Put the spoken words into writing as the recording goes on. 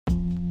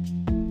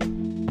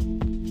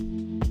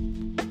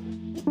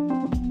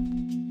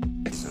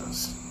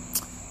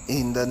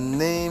In the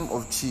name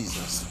of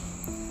Jesus.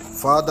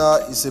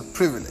 Father, it's a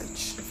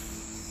privilege.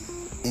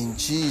 In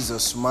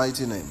Jesus'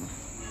 mighty name.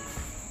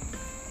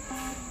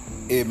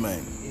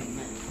 Amen.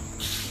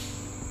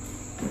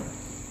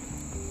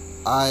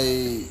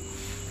 I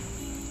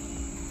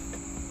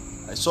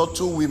saw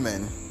two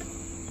women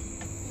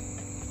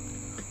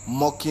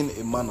mocking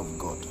a man of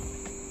God.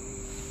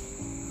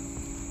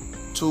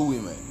 Two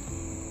women.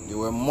 They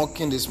were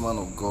mocking this man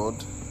of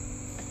God,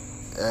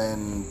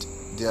 and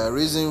their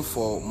reason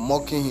for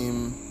mocking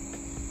him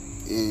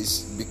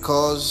is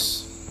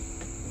because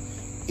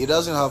he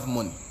doesn't have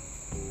money.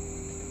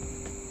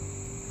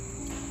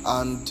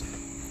 And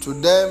to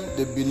them,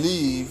 they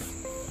believe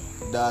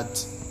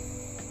that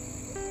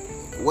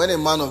when a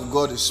man of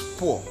God is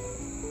poor,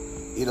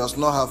 he does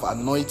not have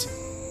anointing.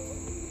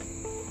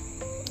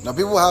 Now,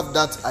 people have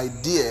that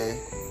idea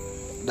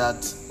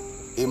that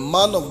a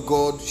man of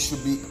God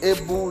should be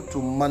able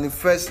to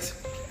manifest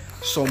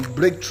some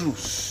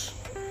breakthroughs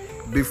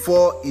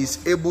before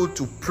he's able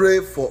to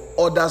pray for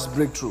others'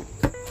 breakthrough.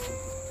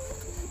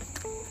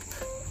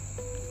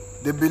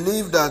 They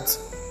believe that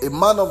a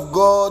man of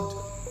God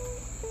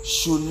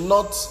should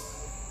not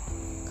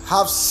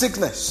have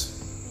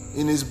sickness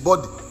in his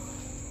body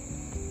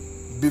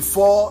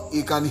before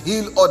he can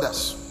heal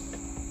others.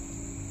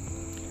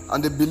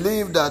 And they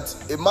believe that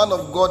a man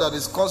of God that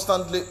is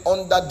constantly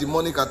under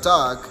demonic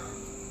attack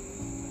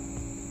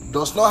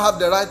does not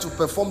have the right to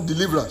perform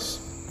deliverance.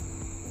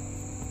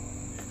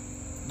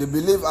 They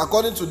believe,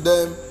 according to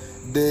them,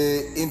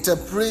 they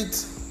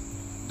interpret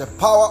the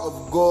power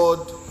of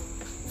God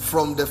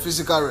from the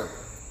physical realm,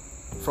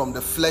 from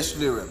the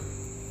fleshly realm.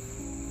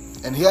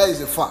 And here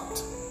is a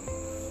fact.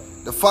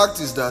 The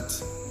fact is that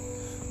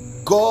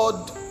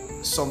God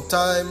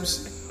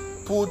sometimes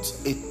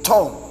puts a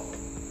thorn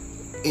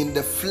in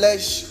the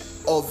flesh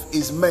of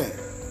his men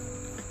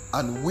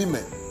and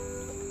women.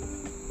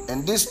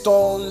 And these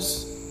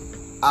thorns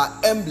are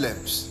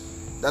emblems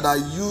that are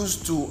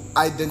used to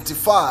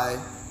identify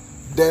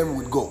them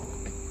with God.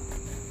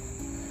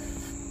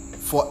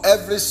 For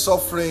every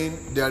suffering,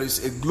 there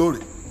is a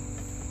glory.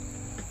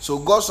 So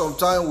God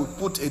sometimes will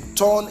put a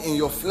thorn in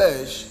your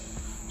flesh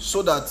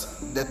so that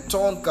the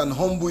thorn can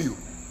humble you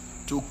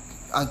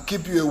and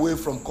keep you away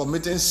from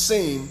committing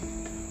sin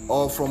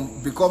or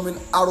from becoming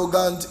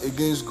arrogant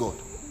against God.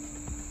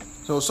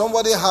 So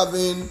somebody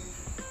having,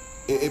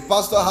 a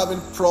pastor having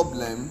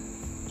problem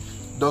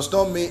does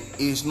not mean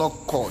he is not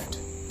called.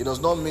 It does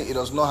not mean he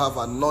does not have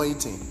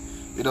anointing.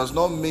 It does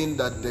not mean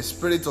that the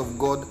Spirit of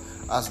God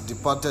has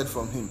departed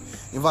from him.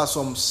 In fact,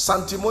 some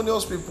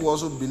sanctimonious people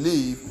also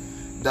believe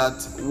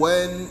that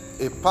when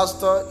a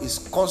pastor is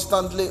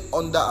constantly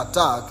under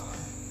attack,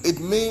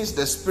 it means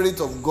the Spirit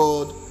of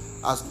God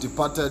has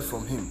departed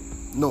from him.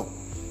 No.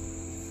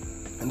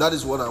 And that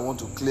is what I want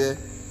to clear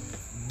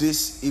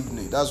this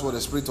evening. That's what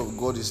the Spirit of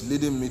God is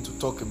leading me to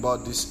talk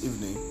about this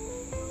evening.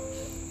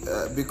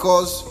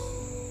 Because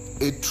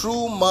a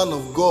true man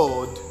of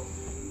God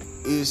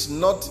is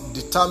not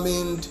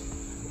determined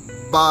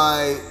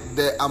by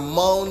the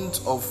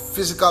amount of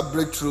physical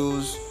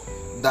breakthroughs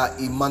that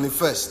he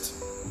manifests.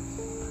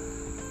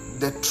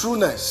 The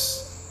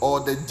trueness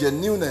or the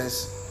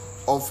genuineness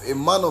of a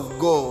man of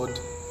God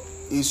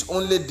is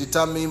only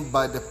determined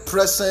by the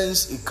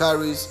presence he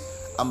carries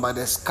and by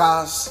the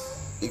scars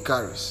he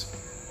carries.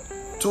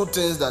 Two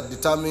things that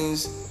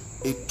determines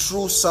a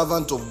true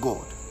servant of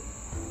God.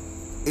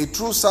 A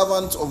true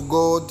servant of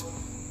God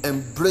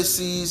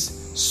embraces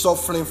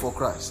suffering for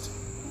Christ,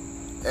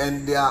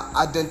 and they are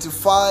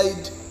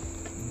identified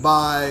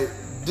by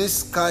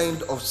this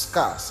kind of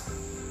scars.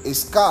 A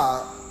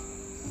scar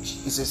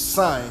is a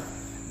sign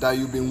that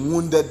you've been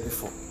wounded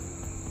before.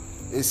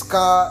 A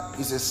scar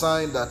is a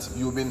sign that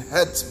you've been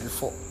hurt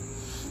before.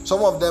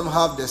 Some of them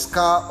have the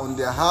scar on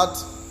their heart.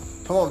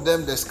 Some of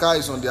them, the scar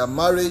is on their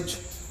marriage.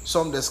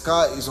 Some, the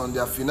scar is on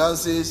their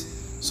finances.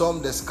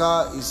 Some, the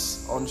scar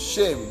is on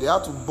shame. They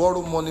have to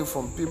borrow money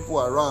from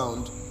people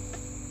around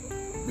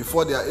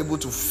before they are able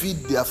to feed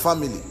their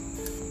family.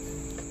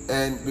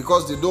 And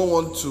because they don't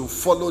want to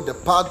follow the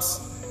paths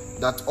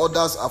that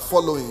others are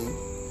following,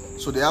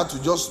 so they have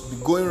to just be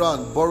going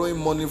around borrowing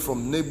money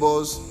from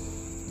neighbors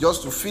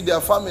just to feed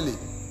their family.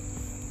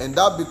 And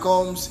that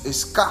becomes a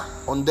scar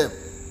on them.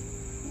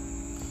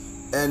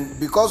 And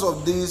because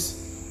of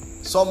this,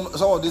 some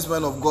of these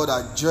men of God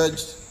are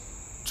judged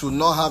to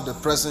not have the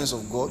presence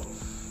of God.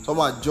 Some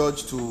are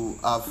judged to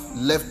have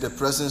left the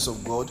presence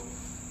of God.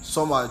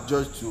 Some are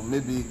judged to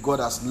maybe God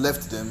has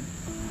left them,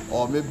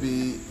 or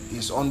maybe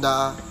he's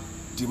under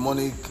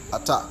demonic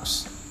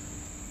attacks.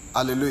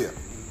 Hallelujah.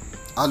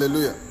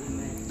 Hallelujah.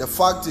 The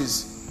fact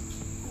is,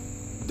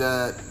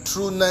 the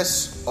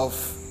trueness of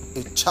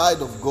a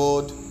child of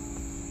God,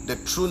 the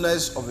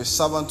trueness of a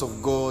servant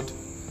of God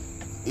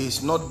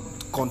is not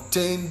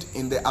contained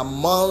in the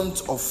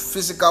amount of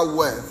physical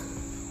wealth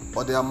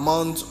or the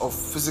amount of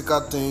physical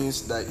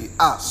things that he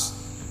has.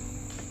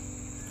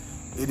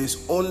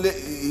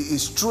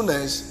 His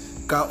trueness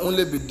can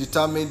only be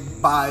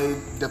determined by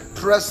the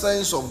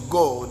presence of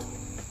God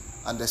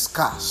and the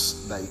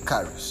scars that he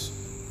carries.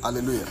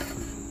 Hallelujah.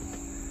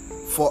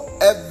 For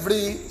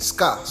every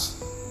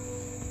scars,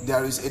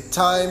 there is a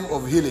time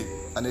of healing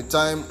and a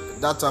time,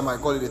 that time I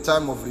call it a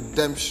time of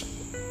redemption.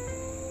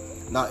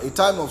 Now, a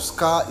time of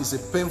scar is a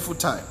painful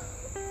time.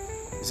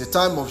 It's a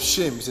time of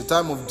shame. It's a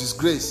time of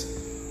disgrace.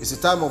 It's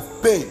a time of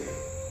pain.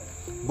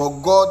 But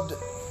God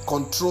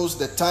controls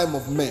the time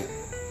of men.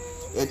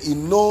 And He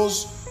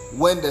knows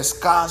when the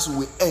scars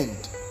will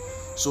end.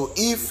 So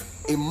if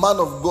a man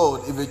of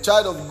God, if a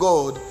child of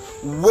God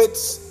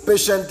waits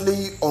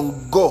patiently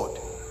on God,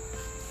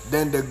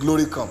 then the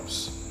glory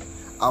comes.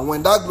 And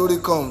when that glory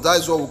comes, that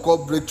is what we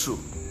call breakthrough.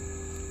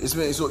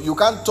 So you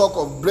can't talk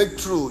of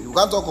breakthrough, you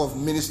can't talk of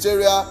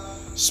ministerial,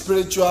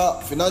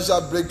 spiritual,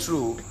 financial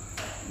breakthrough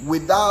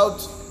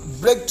without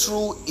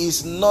breakthrough.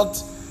 Is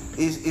not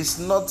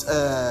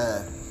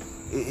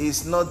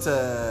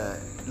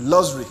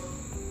luxury.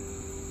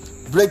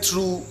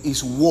 Breakthrough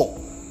is war.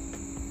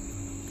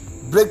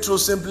 Breakthrough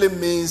simply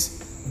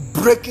means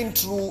breaking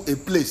through a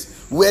place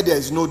where there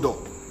is no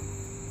door.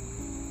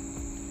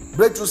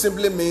 Breakthrough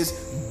simply means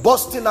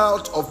busting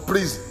out of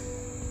prison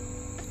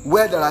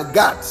where there are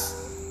guards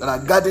that are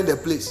guarding the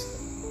place.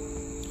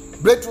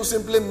 Breakthrough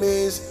simply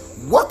means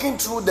walking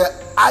through the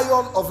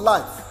iron of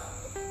life.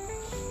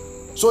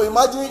 So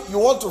imagine you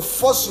want to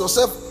force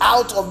yourself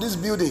out of this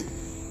building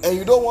and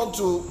you don't want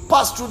to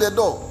pass through the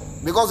door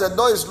because the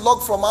door is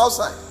locked from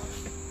outside.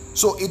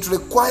 So it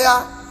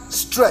requires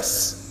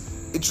stress,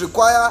 it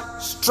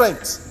requires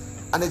strength,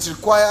 and it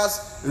requires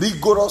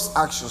rigorous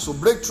action. So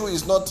breakthrough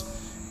is not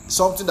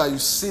something that you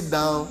sit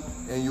down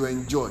and you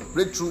enjoy.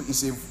 Breakthrough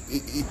is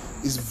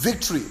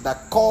victory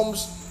that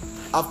comes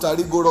after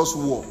rigorous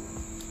war.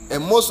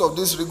 And most of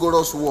this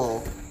rigorous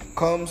war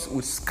comes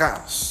with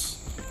scars.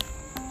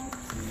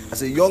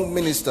 As a young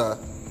minister,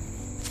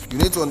 you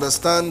need to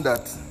understand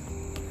that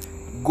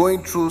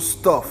going through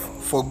stuff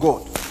for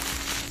God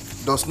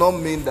does not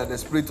mean that the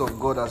Spirit of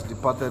God has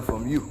departed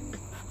from you.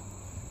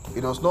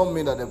 It does not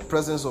mean that the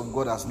presence of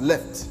God has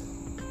left.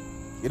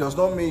 It does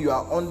not mean you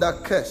are under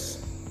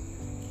curse.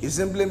 It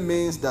simply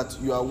means that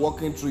you are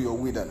walking through your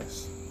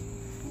wilderness.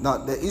 Now,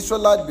 the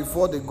Israelites,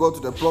 before they got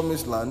to the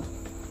promised land,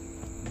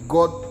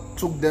 God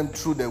took them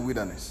through the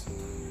wilderness.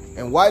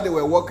 And while they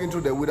were walking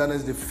through the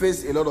wilderness, they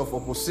faced a lot of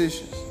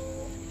oppositions.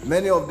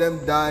 Many of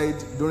them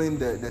died during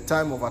the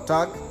time of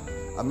attack,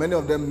 and many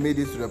of them made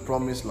it to the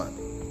promised land.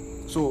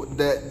 So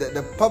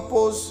the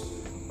purpose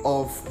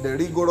of the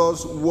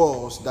rigorous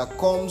wars that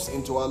comes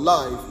into our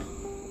life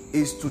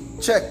is to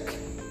check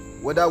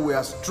whether we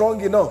are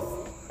strong enough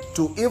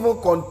to even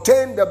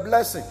contain the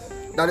blessing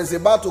that is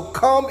about to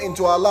come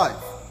into our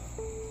life.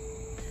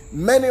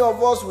 Many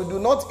of us, we do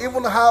not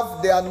even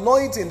have the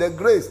anointing, the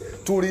grace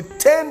to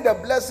retain the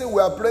blessing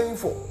we are praying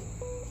for.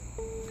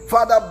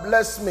 Father,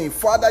 bless me.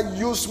 Father,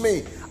 use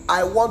me.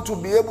 I want to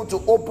be able to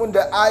open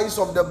the eyes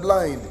of the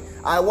blind.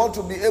 I want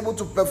to be able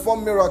to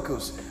perform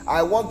miracles.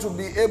 I want to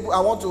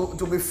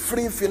be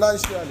free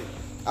financially.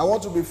 I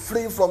want to be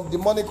free from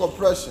demonic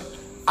oppression.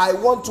 I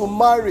want to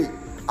marry.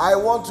 I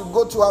want to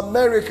go to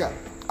America.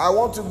 I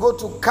want to go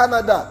to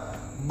Canada.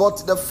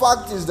 But the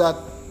fact is that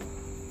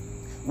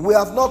we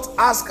have not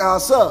asked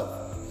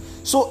ourselves.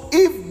 So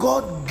if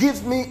God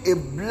gives me a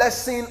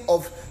blessing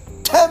of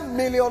 $10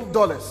 million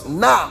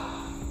now,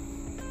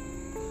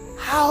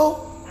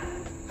 how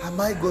am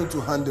I going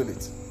to handle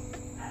it?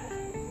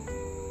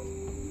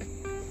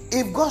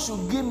 If God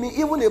should give me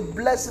even a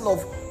blessing of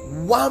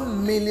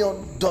 $1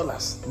 million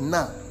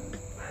now,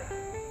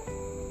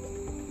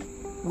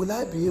 will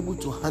I be able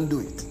to handle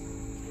it?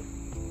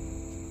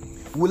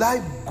 Will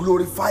I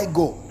glorify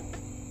God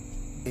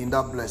in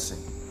that blessing?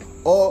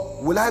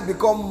 Or will I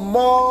become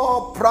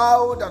more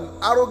proud and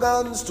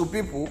arrogant to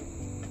people?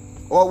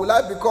 Or will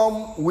I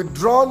become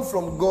withdrawn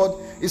from God?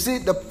 You see,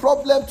 the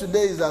problem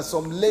today is that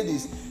some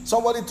ladies,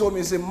 somebody told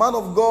me, say, man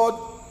of God,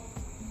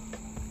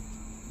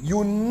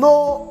 you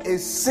know a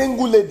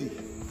single lady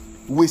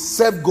will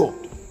serve God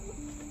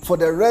for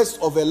the rest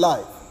of her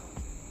life.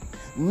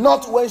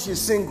 Not when she's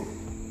single.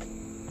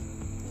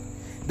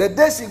 The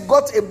day she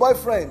got a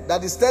boyfriend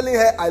that is telling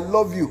her, I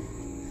love you.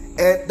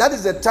 And that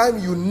is the time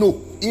you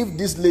know if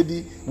this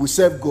lady will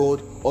serve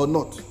God or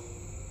not.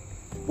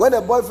 When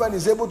a boyfriend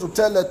is able to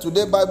tell her,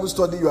 today Bible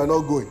study, you are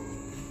not going.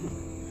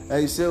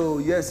 And you say, oh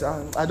yes,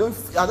 I don't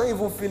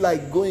even feel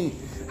like going.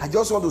 I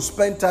just want to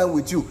spend time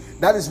with you.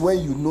 That is when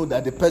you know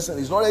that the person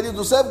is not ready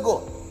to serve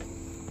God.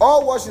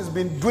 All what she's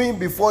been doing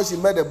before she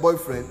met a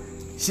boyfriend,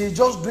 she's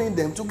just doing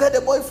them to get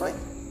a boyfriend.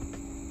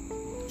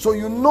 So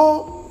you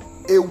know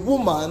a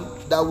woman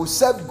that will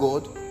serve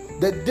God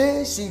the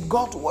day she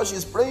got what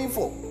she's praying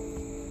for.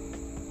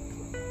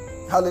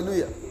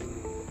 Hallelujah.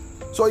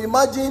 So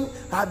imagine,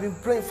 I've been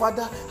praying,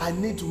 Father, I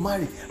need to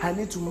marry. I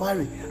need to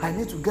marry. I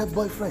need to get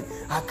boyfriend.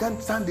 I can't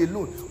stand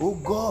alone. Oh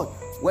God.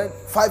 When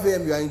 5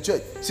 a.m. you are in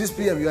church, 6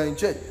 p.m. you are in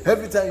church,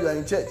 every time you are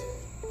in church.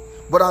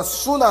 But as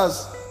soon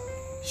as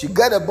she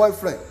get a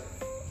boyfriend,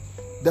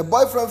 the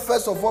boyfriend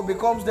first of all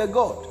becomes the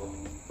God.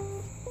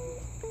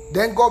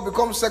 Then God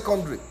becomes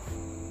secondary.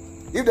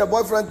 If the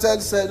boyfriend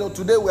tells her, no,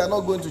 today we are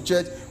not going to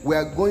church, we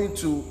are going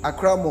to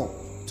Accra Mall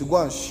to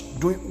go and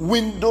do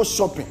window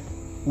shopping.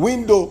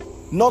 Window,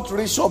 not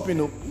really shopping.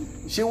 No.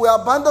 She will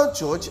abandon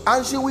church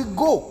and she will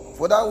go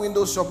for that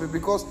window shopping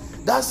because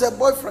that's her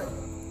boyfriend.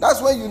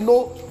 That's when you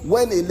know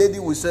when a lady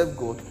will serve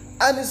God.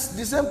 And it's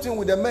the same thing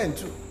with the men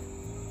too.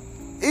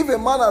 If a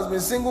man has been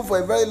single for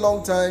a very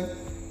long time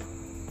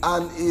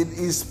and it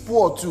is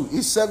poor too,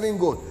 he's serving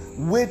God,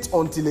 wait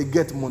until he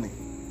get money.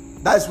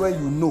 That's when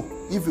you know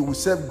if he will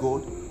serve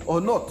God or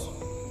not.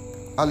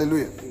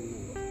 Hallelujah.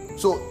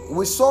 So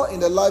we saw in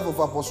the life of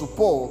Apostle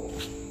Paul,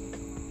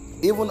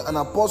 even an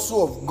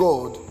apostle of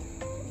God,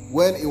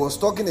 when he was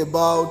talking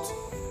about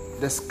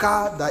the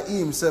scar that he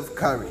himself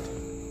carried.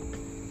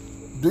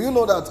 Do you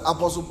know that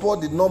Apostle Paul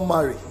did not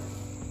marry?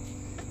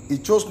 He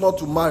chose not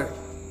to marry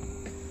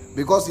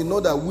because he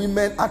knows that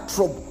women are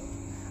trouble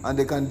and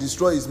they can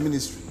destroy his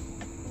ministry.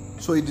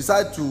 So he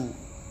decided to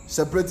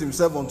separate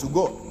himself unto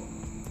God.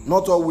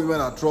 Not all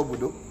women are trouble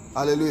though.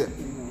 Hallelujah.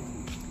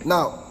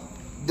 Now,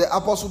 the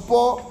Apostle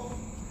Paul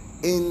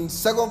in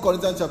 2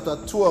 Corinthians chapter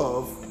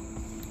 12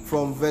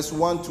 from verse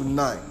 1 to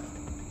 9,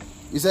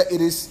 he said,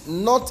 it is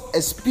not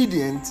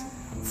expedient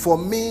for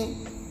me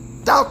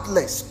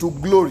doubtless to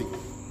glory.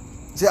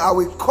 Say, I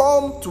will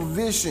come to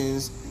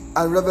visions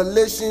and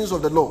revelations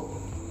of the Lord.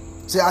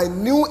 Say, I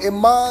knew a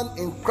man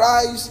in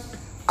Christ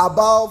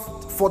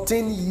about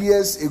 14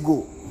 years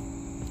ago.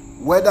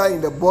 Whether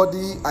in the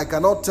body, I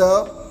cannot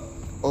tell,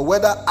 or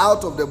whether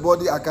out of the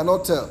body, I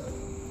cannot tell.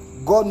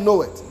 God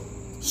knoweth.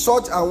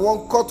 Such an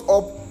one caught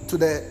up to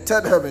the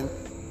third heaven,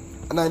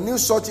 and I knew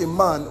such a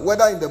man,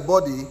 whether in the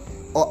body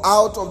or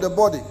out of the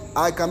body,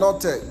 I cannot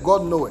tell.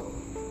 God knoweth.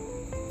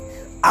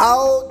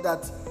 How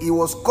that he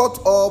was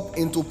caught up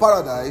into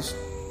paradise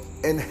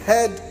and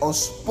heard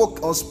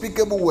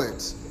unspeakable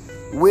words,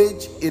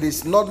 which it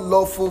is not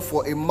lawful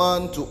for a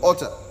man to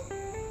utter.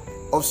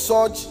 Of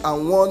such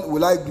an one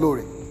will I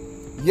glory.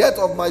 Yet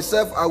of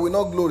myself I will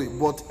not glory,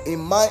 but in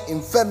my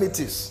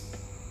infirmities.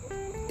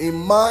 In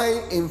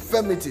my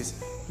infirmities.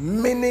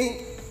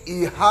 Meaning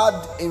he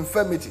had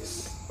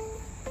infirmities.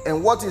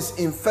 And what is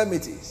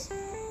infirmities?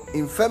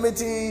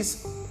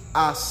 Infirmities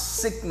are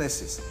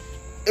sicknesses,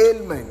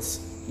 ailments,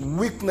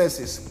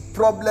 weaknesses,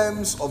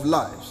 problems of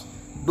lives.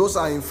 Those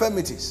are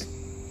infirmities.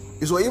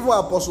 So even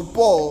Apostle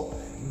Paul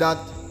that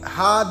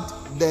had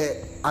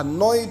the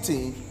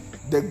anointing,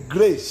 the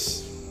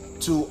grace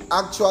to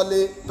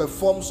actually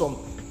perform some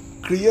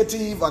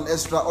creative and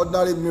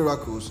extraordinary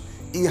miracles,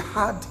 he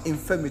had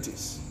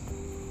infirmities.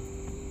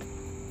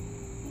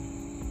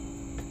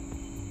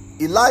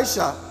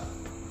 Elisha,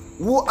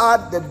 who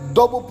had the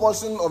double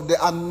portion of the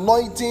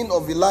anointing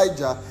of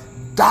Elijah,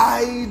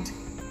 died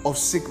of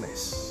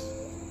sickness.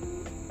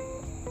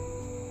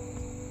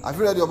 Have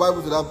you read your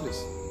Bible to that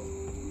place?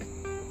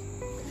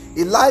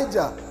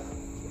 Elijah,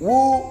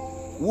 who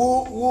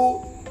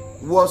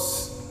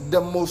was the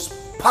most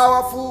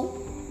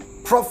powerful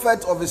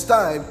prophet of his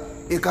time,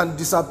 he can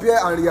disappear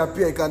and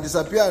reappear. He can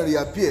disappear and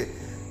reappear.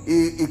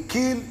 He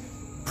killed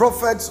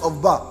prophets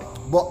of Baal.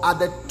 But at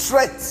the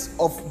threat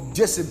of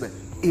Jezebel,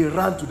 he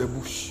ran to the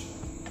bush.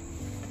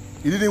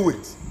 He didn't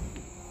wait.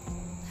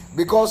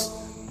 Because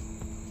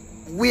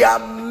we are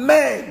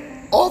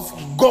men of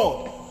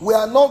God. We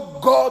are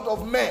not God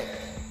of men.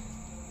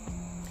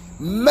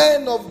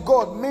 Men of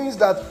God means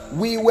that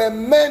we were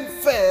men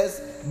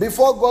first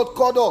before God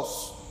called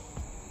us.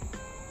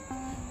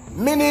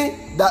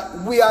 Meaning that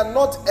we are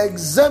not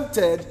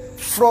exempted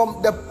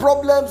from the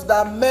problems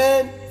that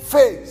men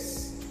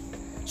face.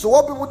 So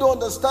what people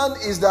don't understand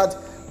is that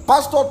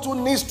pastor too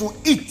needs to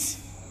eat.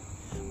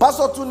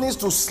 Pastor too needs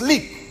to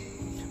sleep.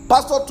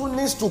 Pastor too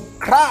needs to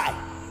cry.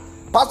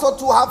 Pastor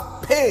too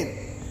have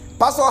pain.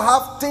 Pastor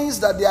have things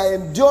that they are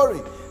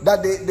enduring,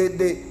 that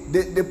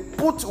they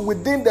put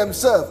within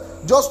themselves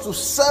just to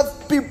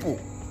serve people.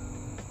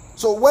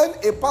 So when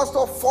a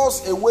pastor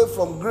falls away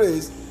from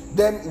grace,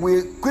 then we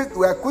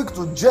are quick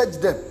to judge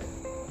them.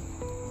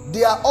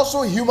 They are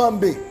also human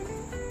beings.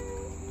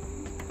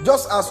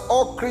 Just as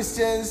all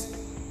Christians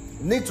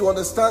need to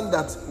understand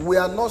that we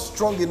are not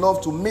strong enough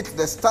to meet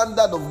the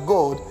standard of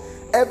God,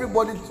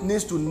 everybody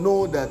needs to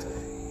know that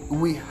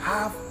we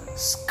have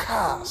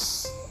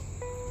scars.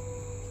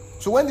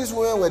 So when these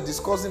women were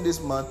discussing this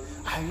man,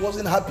 I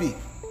wasn't happy.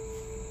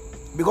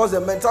 Because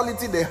the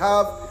mentality they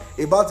have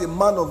about a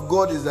man of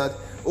God is that,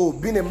 oh,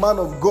 being a man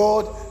of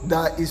God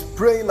that is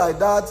praying like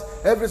that,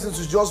 everything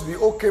should just be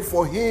okay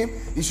for him.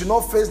 He should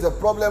not face the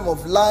problem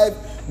of life.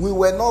 We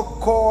were not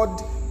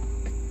called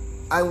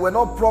and were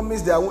not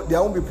promised there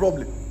won't be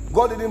problem.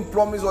 God didn't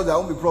promise us there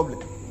won't be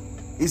problem.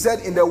 He said,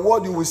 in the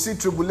world you will see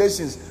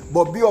tribulations,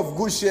 but be of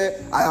good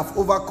cheer. I have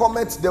overcome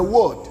the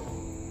world.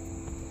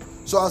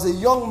 So as a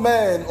young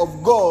man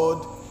of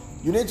God,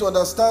 you need to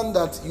understand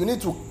that you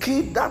need to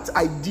keep that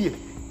idea,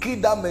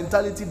 keep that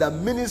mentality that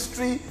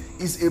ministry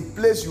is a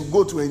place you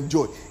go to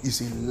enjoy.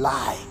 It's a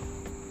lie.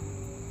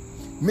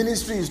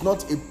 Ministry is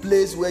not a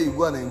place where you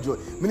go and enjoy.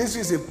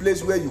 Ministry is a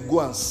place where you go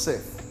and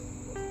serve.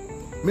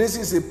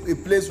 Ministry is a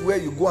place where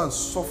you go and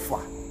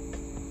suffer.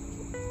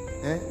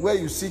 Where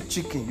you see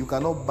chicken, you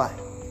cannot buy.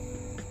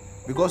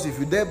 Because if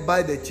you dare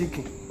buy the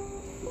chicken,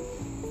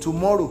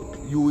 tomorrow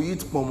you will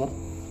eat pomo.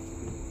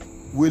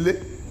 Wele.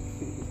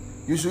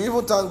 You should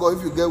even thank God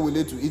if you get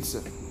wele to eat,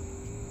 sir.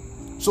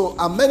 So,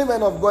 and many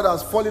men of God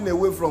has fallen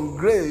away from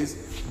grace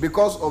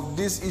because of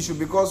this issue,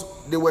 because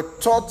they were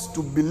taught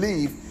to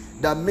believe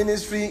that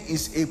ministry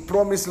is a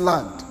promised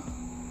land.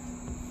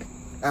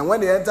 And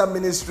when they enter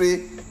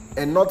ministry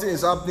and nothing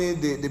is happening,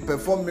 they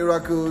perform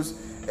miracles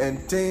and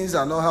things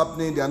are not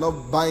happening. They are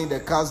not buying the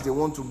cars they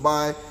want to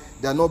buy.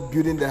 They are not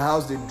building the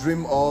house they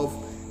dream of.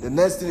 The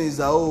next thing is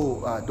that,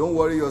 don't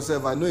worry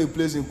yourself. I know a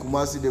place in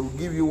Kumasi. They will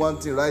give you one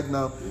thing right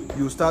now.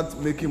 You start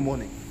making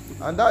money.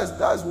 And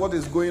that's what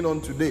is going on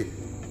today.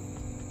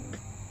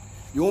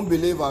 You won't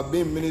believe I've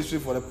been in ministry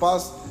for the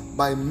past,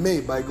 by May,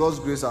 by God's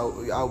grace,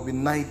 I'll be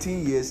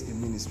 19 years in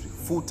ministry,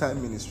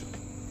 full-time ministry.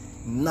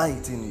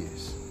 19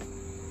 years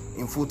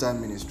in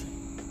full-time ministry.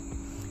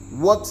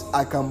 What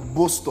I can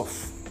boast of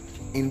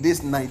in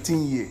these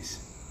 19 years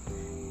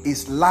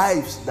is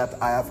lives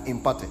that I have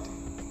imparted.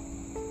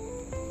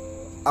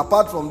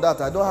 Apart from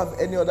that, I don't have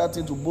any other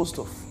thing to boast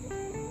of.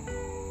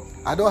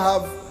 I don't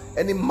have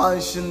any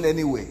mansion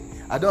anywhere.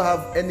 I don't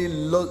have any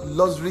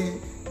luxury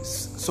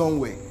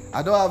somewhere.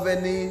 I don't have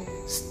any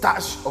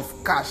stash of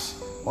cash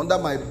under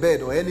my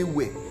bed or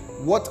anywhere.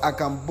 What I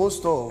can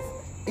boast of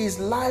is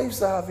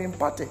lives I have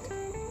imparted.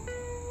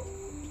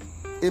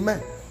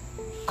 Amen.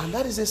 And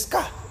that is a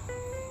scar.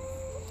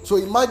 So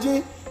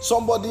imagine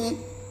somebody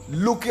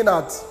looking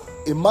at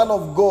a man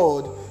of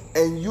God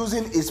and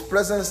using his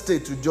present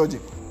state to judge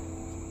him.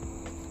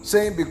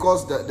 Saying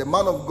because the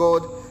man of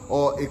God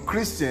or a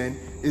Christian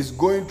is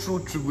going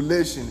through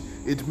tribulation,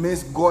 it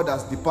means God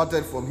has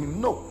departed from him.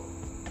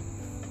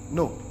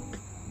 No.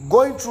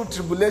 Going through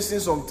tribulation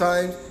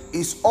sometimes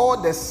is all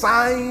the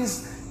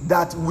signs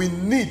that we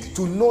need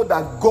to know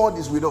that God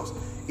is with us.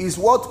 Is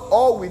what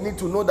all we need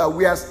to know that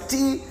we are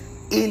still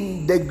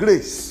in the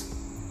grace.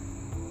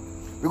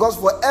 Because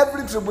for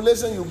every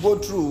tribulation you go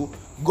through,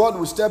 God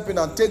will step in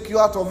and take you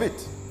out of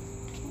it.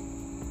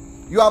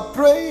 You are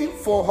praying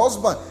for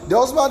husband. The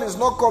husband is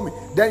not coming.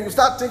 Then you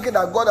start thinking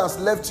that God has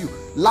left you.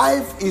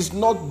 Life is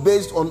not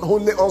based on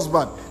only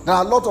husband. There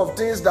are a lot of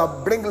things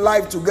that bring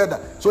life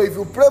together. So if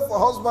you pray for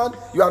husband,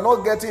 you are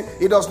not getting,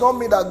 it does not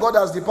mean that God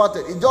has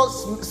departed. It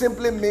just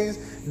simply means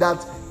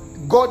that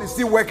God is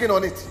still working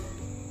on it.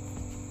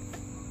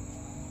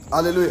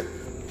 Hallelujah.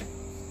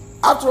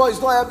 After all,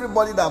 it's not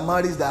everybody that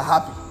marries that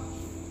happy.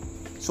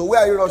 So where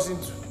are you rushing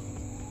to?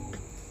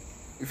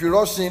 If you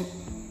rush in,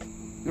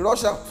 you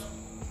rush out.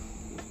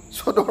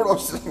 So don't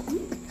rush.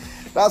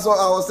 That's what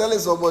I was telling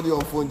somebody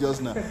on phone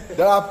just now.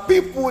 There are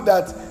people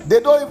that they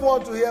don't even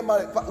want to hear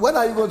marriage. When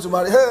are you going to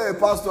marry? Hey,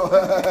 pastor,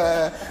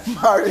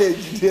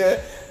 marriage, yeah.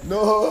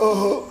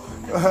 No,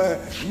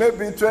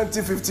 maybe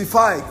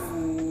 2055.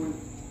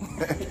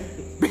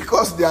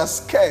 Because they are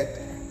scared.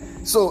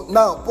 So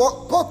now,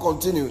 Paul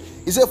continued.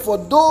 He said, for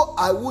though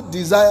I would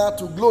desire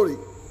to glory,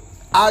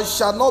 I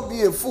shall not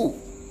be a fool,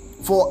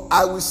 for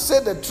I will say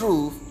the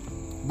truth.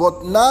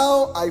 But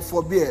now I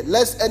forbear,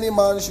 lest any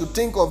man should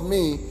think of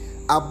me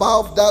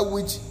above that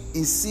which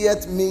he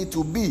seeth me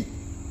to be,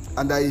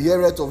 and that he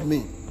heareth of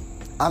me,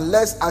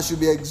 unless I should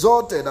be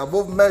exalted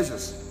above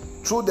measures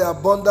through the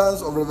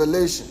abundance of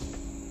revelation,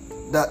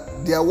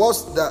 that there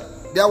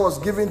was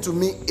given to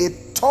me a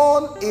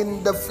thorn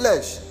in the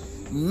flesh,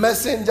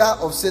 messenger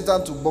of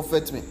Satan to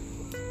buffet me,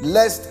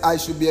 lest I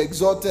should be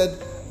exalted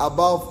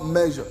above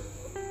measure.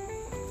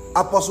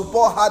 Apostle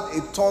Paul had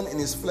a thorn in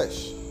his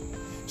flesh.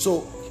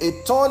 So a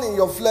thorn in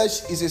your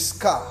flesh is a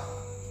scar.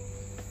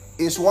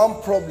 It's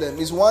one problem.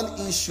 It's one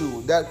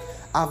issue that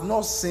I've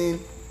not seen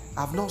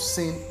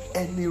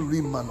any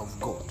real man of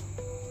God.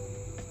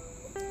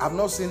 I've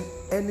not seen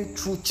any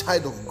true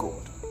child of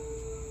God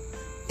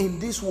in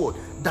this world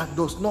that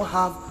does not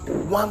have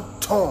one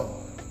thorn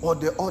or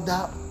the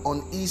other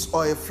on his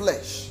or her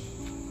flesh.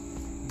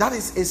 That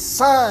is a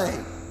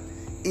sign,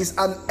 is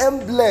an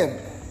emblem,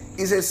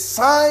 is a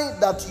sign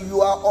that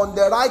you are on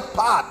the right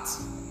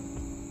path.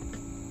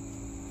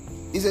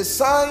 It's a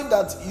sign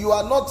that you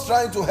are not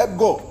trying to help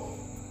God.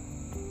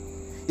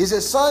 It's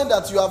a sign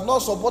that you have not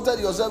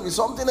supported yourself with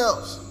something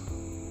else.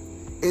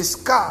 A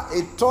scar,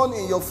 a thorn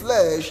in your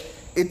flesh,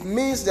 it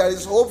means there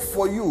is hope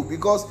for you,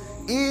 because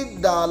he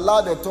that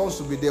allowed the thorns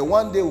to be there,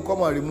 one day will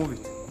come and remove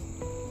it.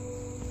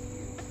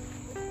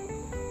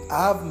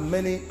 I have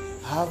many,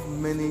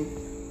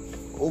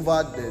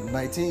 over the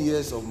 19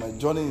 years of my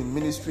journey in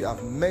ministry,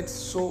 I've met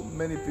so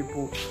many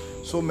people,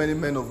 so many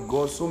men of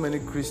God, so many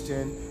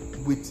Christians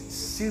with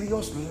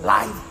serious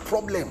life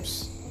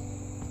problems.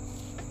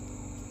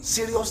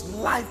 Serious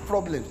life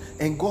problems.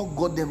 And God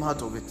got them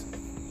out of it.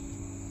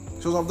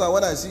 So sometimes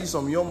when I see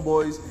some young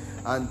boys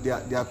and they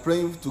are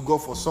praying to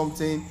God for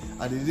something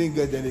and they didn't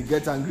get, then they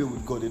get angry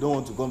with God. They don't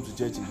want to come to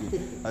church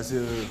again. I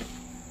say,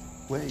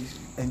 well,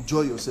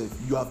 enjoy yourself.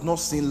 You have not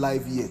seen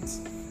life yet.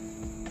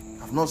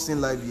 I've not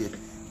seen life yet.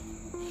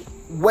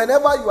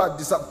 Whenever you are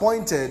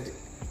disappointed,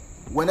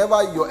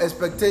 whenever your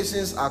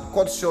expectations are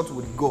cut short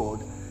with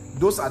God,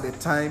 those are the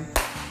time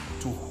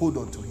to hold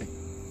on to Him.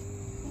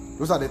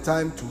 Those are the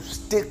time to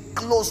stay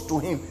close to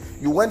him.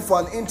 You went for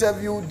an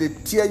interview, they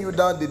tear you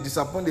down, they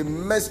disappoint, they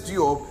messed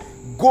you up.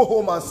 Go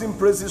home and sing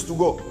praises to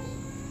God.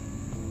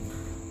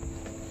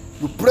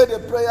 You pray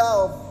the prayer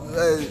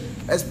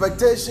of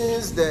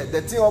expectations,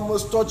 the thing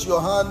almost touched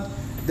your hand,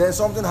 then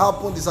something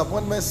happened,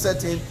 disappointment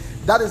set in.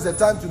 That is the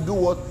time to do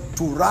what?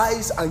 To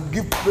rise and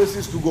give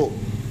praises to God.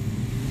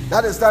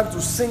 That is time to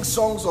sing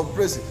songs of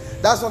praises.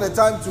 That's not the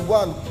time to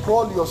go and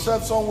crawl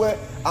yourself somewhere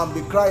and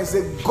be crying and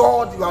say,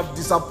 God, you have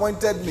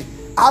disappointed me.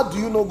 How do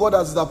you know God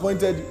has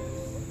disappointed you?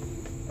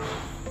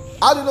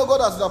 How do you know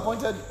God has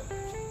disappointed you?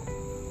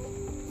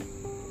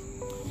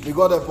 May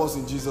God help us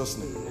in Jesus'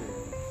 name.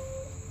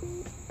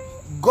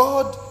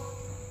 God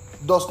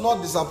does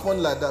not disappoint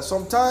like that.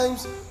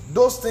 Sometimes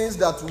those things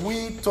that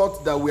we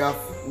thought that we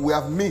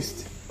have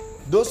missed,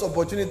 those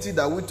opportunities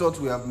that we thought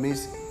we have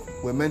missed,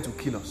 were meant to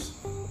kill us.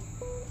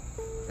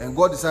 And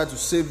God decided to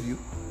save you,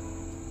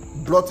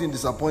 brought in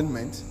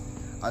disappointment,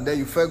 and then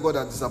you felt God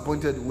had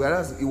disappointed,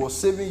 whereas He was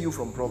saving you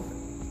from problem.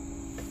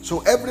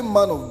 So every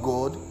man of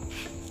God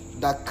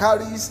that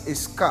carries a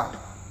scar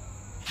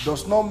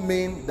does not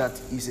mean that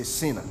he's a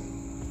sinner.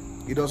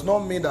 It does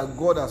not mean that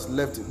God has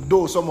left him,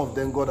 though some of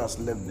them God has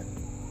left them.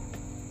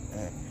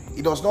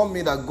 It does not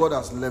mean that God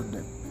has left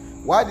them.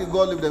 Why did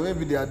God leave them?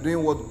 Maybe they are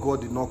doing what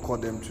God did not call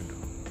them to do.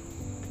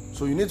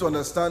 So you need to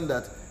understand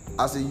that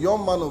as a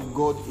young man of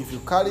God, if you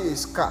carry a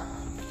scar,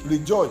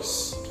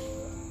 rejoice.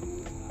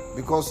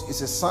 Because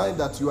it's a sign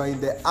that you are in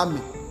the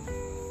army.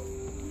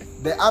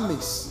 The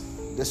armies,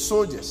 the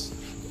soldiers,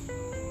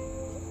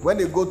 when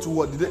they go to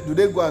war, do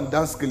they go and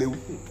dance kelewu?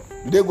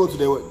 Do they go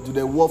to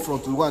the war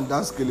front to go and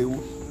dance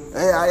kelewu?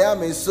 Hey, I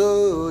am a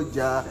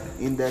soldier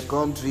in the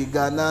country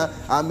Ghana.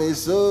 I'm a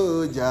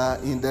soldier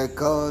in the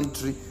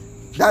country.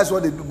 That's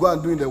what they go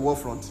and do in the war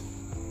front.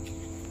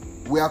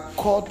 We are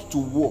called to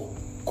war,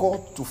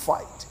 called to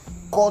fight,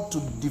 called to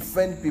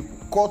defend people,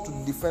 called to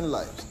defend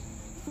lives,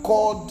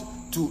 called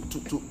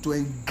to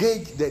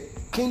engage the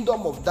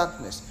kingdom of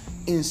darkness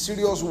in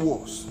serious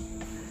wars.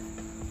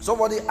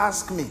 Somebody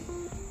asked me,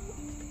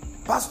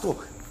 Pastor,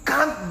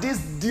 can't these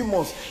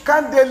demons,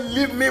 can't they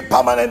leave me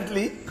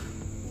permanently?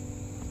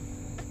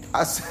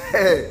 I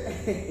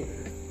said,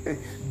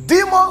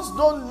 demons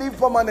don't live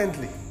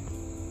permanently.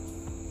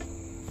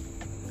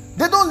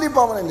 They don't live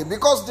permanently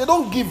because they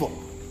don't give up.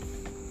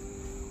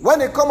 When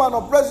they come and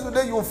oppress you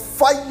today, you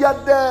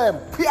fire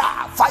them.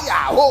 Fire,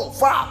 ho,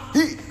 fire,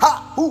 he,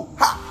 ha, who,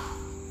 ha.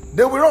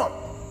 They will run.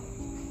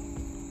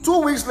 2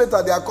 weeks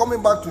later, they are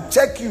coming back to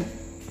check you.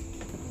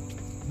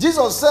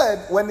 Jesus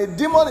said, when a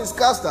demon is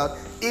cast out,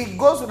 he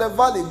goes to the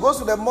valley, goes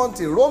to the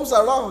mountain, roams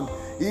around.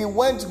 He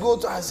went to go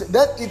to, I said,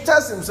 then he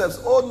tells himself,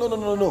 oh,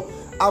 no,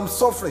 I'm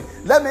suffering.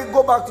 Let me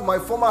go back to my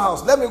former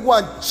house. Let me go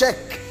and check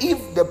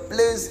if the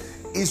place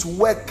is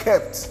well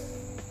kept.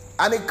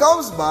 And he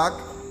comes back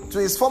to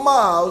his former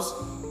house.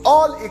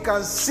 All he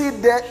can see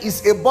there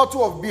is a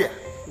bottle of beer.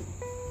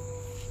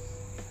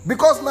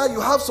 Because now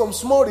you have some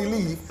small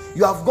relief,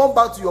 you have gone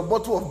back to your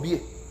bottle of beer.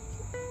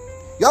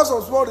 You have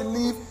some small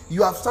relief,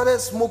 you have started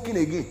smoking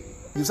again.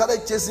 You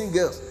started chasing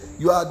girls.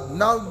 You are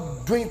now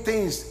doing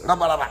things.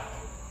 And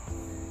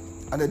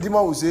the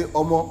demon will say,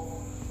 Omo,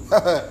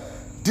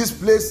 this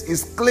place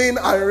is clean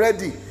and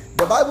ready.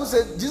 The Bible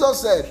said,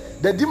 Jesus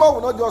said, the demon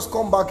will not just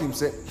come back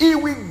himself. He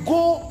will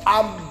go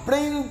and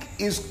bring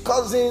his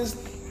cousins,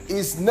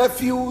 his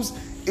nephews,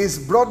 his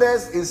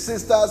brothers, his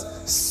sisters,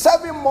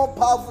 7 more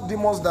powerful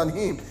demons than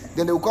him.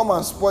 Then they will come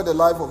and spoil the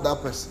life of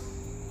that person.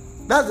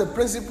 That's the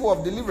principle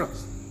of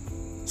deliverance.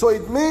 So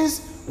it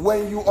means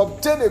when you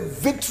obtain a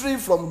victory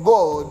from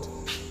God,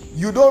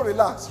 you don't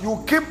relax.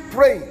 You keep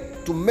praying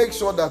to make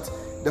sure that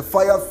the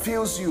fire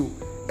fills you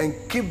and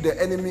keep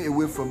the enemy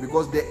away from,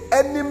 because the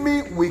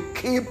enemy will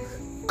keep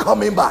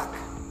coming back.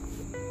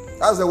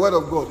 That's the word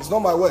of God. It's not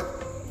my word.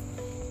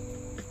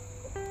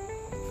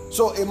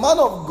 So a man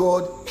of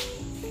God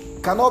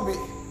cannot be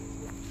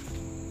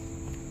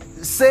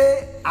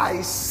say,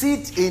 I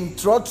sit in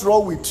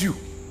trotro with you.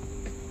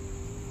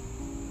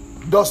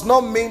 Does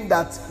not mean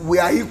that we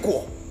are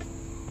equal.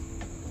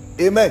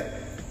 Amen.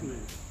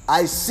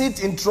 I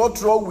sit in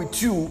trotro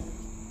with you.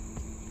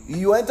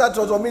 You enter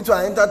trotro, me too,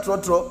 I enter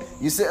trotro.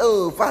 You say,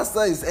 oh,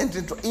 pastor is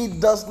entering trotro.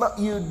 It does not,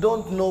 you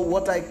don't know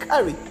what I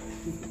carry.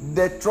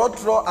 The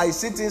trotro I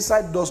sit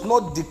inside does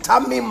not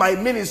determine my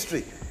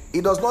ministry.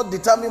 It does not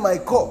determine my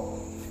call.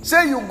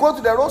 Say you go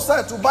to the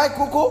roadside to buy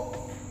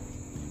cocoa,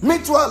 me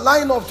too, I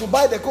line up to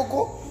buy the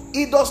cocoa.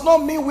 It does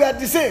not mean we are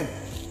the same.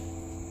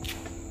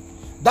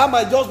 That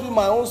might just be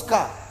my own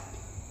scar.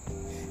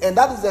 And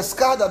that is the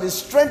scar that is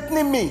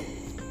strengthening me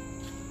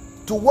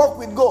to walk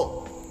with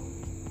God.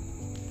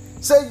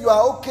 Say you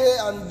are okay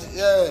and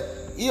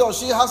he or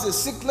she has a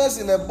sickness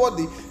in her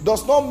body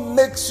does not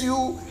make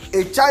you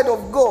a child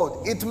of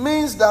God. It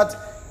means that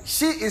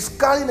she is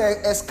carrying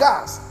a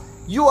scars.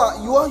 You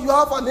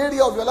have an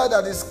area of your life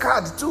that is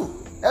scarred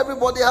too.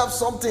 Everybody has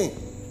something.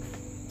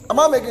 Am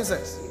I making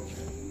sense?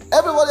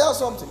 Everybody has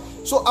something.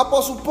 So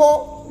Apostle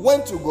Paul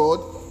went to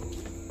God.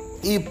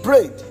 He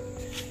prayed.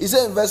 He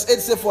said in verse 8,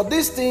 say, for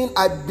this thing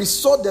I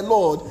besought the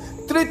Lord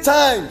 3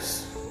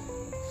 times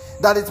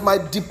that it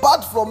might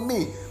depart from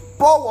me.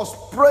 Paul was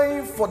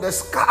praying for the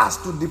scars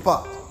to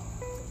depart.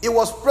 He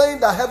was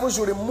praying that heaven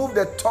should remove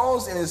the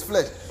thorns in his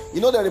flesh.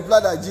 You know the reply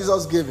that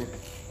Jesus gave him?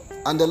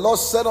 And the Lord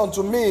said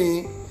unto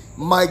me,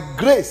 my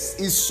grace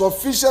is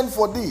sufficient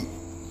for thee,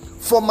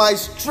 for my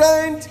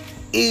strength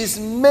is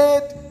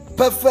made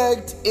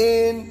perfect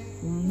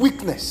in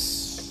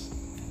weakness.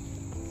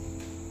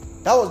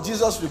 That was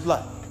Jesus'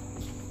 reply.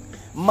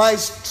 My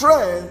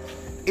strength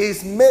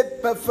is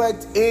made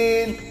perfect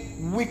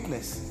in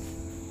weakness.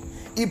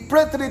 He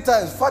prayed 3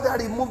 times, Father,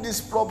 remove this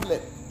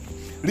problem.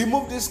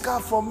 Remove this scar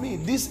from me.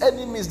 These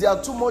enemies, they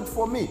are too much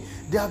for me.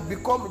 They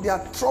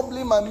are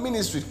troubling my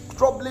ministry,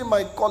 troubling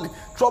my calling,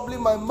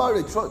 troubling my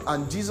marriage.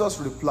 And Jesus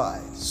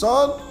replied,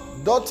 son,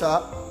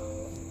 daughter,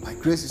 my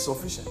grace is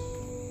sufficient.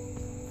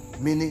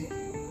 Meaning,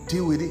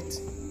 deal with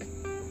it.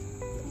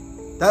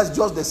 That's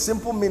just the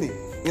simple meaning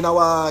in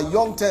our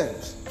young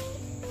terms.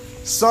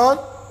 Son,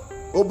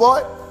 oh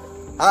boy,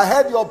 I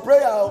heard your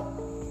prayer,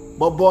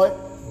 but boy,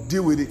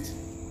 deal with it.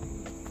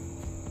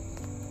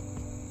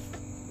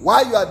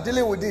 While you are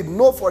dealing with it,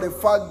 know for a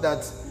fact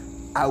that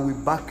I will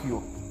back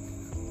you.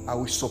 I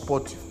will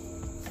support you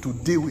to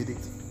deal with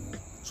it.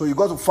 So you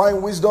got to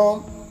find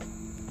wisdom.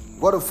 You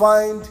got to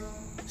find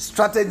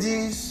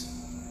strategies.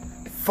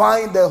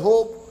 Find the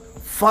hope.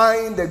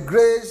 Find the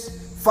grace.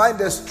 Find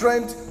the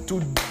strength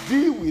to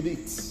deal with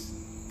it.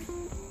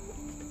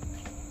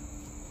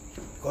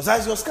 Because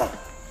that's your scar.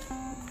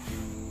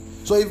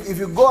 So if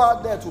you go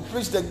out there to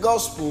preach the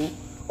gospel,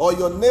 or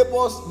your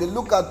neighbors, they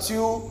look at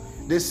you,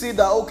 they see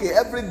that, okay,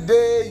 every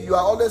day you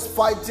are always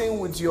fighting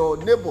with your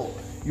neighbor.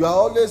 You are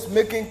always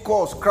making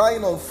calls,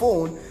 crying on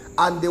phone,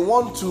 and they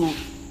want to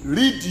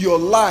read your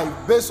life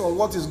based on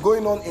what is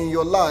going on in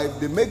your life.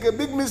 They make a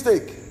big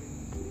mistake.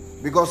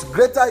 Because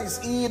greater is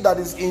he that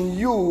is in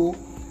you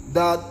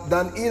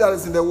than he that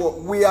is in the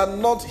world. We are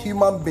not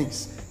human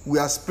beings. We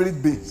are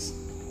spirit beings.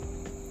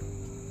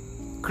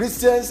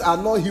 Christians are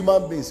not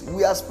human beings.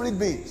 We are spirit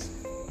beings.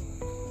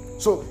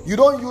 So you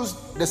don't use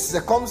the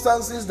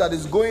circumstances that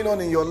is going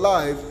on in your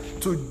life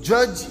to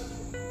judge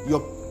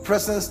your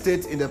present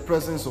state in the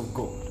presence of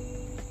God.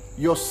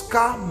 Your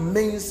scar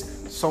means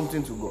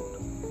something to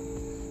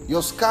God.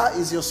 Your scar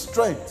is your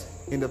strength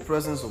in the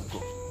presence of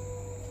God.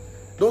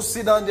 Don't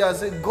sit down there and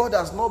say, God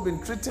has not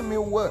been treating me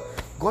well.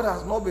 God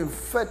has not been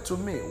fair to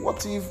me.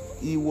 What if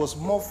he was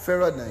more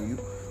fairer than you,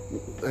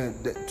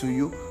 to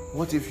you?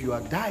 What if you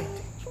had died?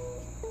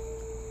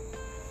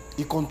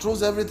 He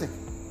controls everything.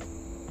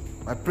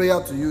 My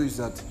prayer to you is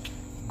that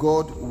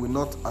God will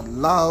not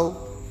allow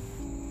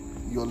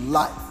your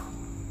life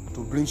to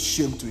bring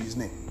shame to his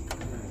name.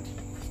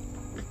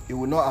 He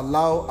will not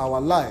allow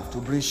our life to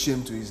bring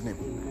shame to his name.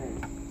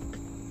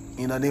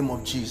 In the name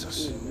of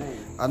Jesus.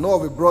 I know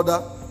of a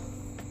brother.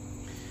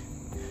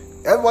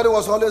 Everybody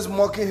was always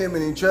mocking him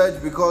in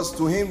church because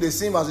to him they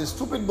see him as a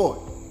stupid boy.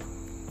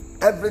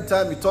 Every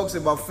time he talks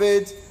about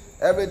faith,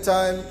 every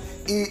time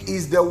he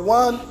is the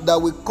one that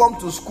will come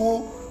to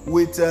school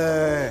with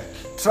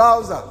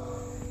trouser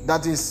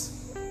that is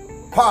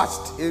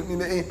patched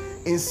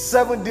in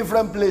 7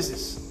 different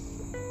places.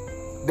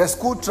 The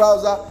school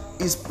trouser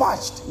is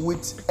patched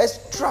with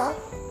extra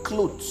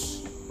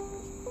clothes.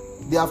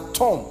 They have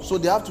torn, so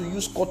they have to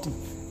use cotton,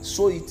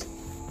 sew it,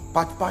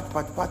 patch.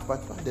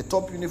 The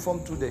top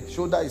uniform to the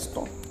shoulder is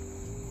torn.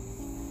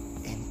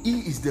 And he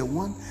is the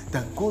one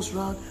that goes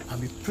around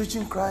and be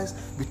preaching Christ,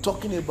 be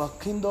talking about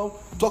kingdom,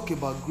 talk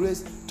about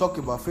grace, talk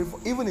about faith.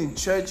 Even in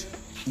church,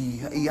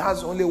 he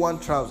has only 1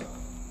 trouser.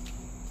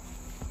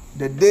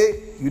 The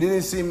day you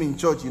didn't see him in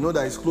church, you know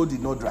that his clothes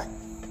did not dry.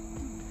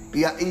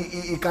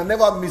 He can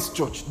never miss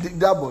church.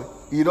 That boy,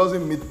 he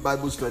doesn't miss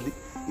Bible study.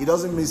 He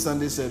doesn't miss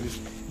Sunday service.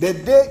 The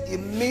day he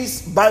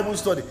missed Bible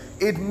study,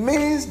 it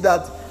means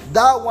that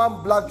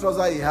 1 black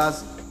trouser he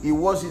has, he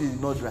washed it did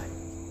not dry.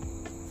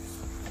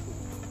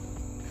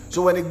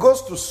 So when he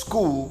goes to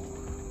school,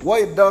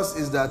 what he does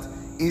is that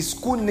his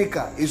school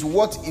knicker is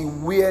what he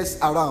wears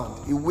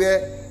around. He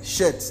wears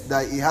shirts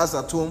that he has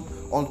at home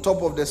on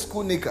top of the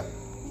school knicker.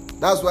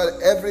 That's why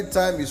every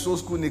time he sews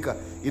school knicker,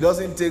 it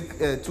doesn't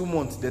take 2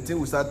 months, the thing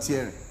will start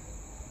tearing.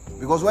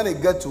 Because when he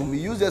gets to home, he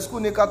uses the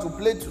school knicker to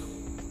play to.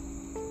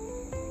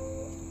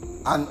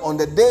 And on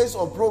the days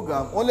of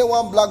program, only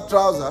 1 black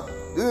trouser,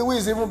 which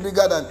is even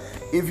bigger than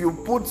if you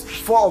put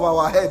 4 of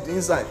our head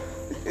inside,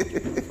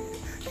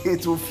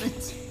 it will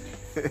fit.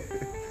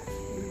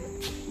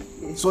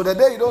 So the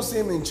day you don't see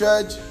him in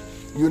church,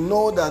 you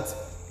know that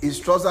his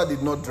trouser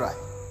did not dry.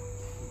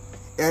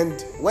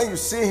 And when you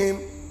see him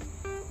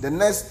the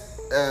next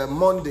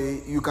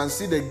Monday, you can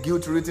see the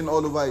guilt written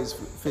all over his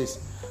face.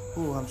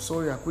 Oh, I'm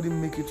sorry, I couldn't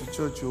make it to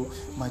church. Oh,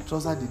 my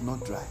trouser did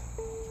not dry.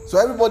 So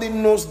everybody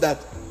knows that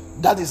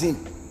is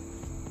him.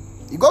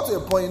 He got to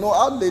a point, you know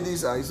how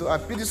ladies are. So I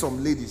pity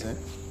some ladies.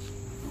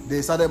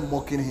 They started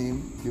mocking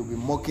him. They'll be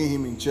mocking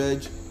him in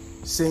church,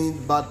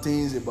 saying bad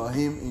things about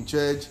him in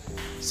church,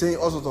 saying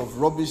all sorts of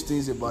rubbish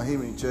things about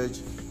him in church.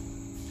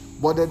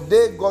 But the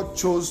day God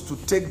chose to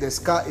take the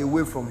scar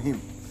away from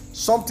him,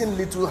 something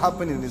little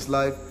happened in his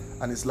life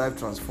and his life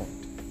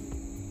transformed.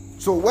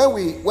 So when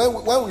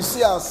we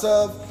see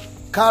ourselves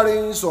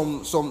carrying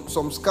some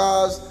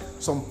scars,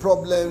 some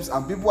problems,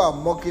 and people are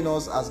mocking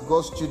us as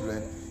God's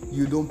children,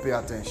 you don't pay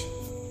attention.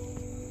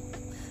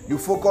 You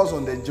focus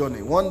on the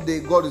journey. One day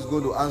God is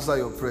going to answer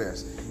your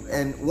prayers.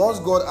 And once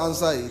God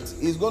answers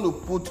it, he's going to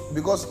put,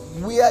 because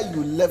where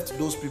you left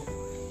those people,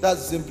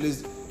 that's the same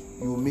place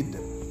you will meet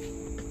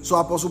them. So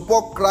Apostle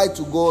Paul cried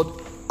to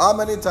God how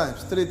many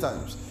times? 3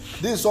 times.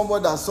 This is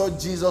somebody that saw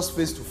Jesus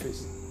face to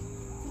face.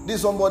 This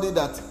is somebody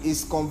that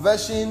his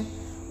conversion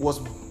was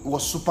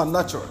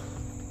supernatural.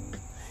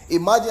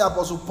 Imagine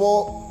Apostle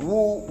Paul,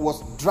 who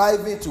was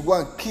driving to go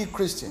and kill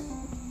Christian,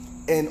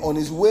 and on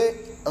his way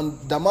on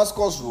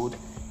Damascus road,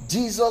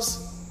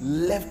 Jesus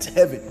left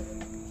heaven.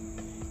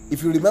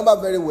 If you remember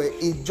very well,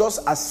 he just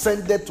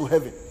ascended to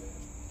heaven.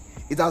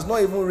 It has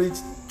not even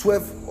reached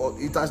 12, or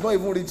it has not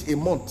even reached a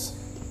month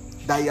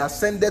that he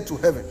ascended to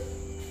heaven.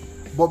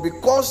 But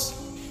because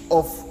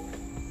of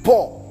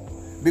Paul,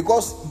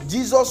 because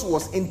Jesus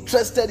was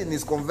interested in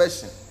his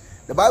conversion,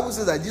 the Bible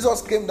says that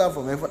Jesus came down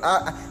from heaven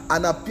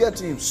and appeared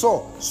to him.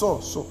 Saul,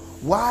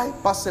 why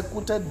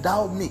persecutest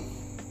thou me?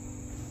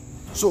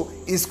 So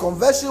his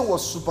conversion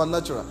was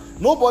supernatural.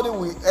 Nobody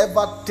will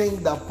ever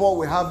think that Paul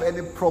will have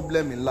any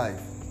problem in life.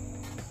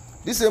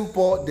 This same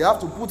Paul, they have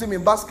to put him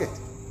in basket.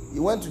 He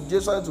went to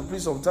Jerusalem to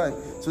preach sometime.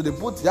 So they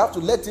have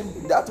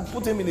to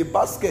put him in a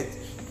basket.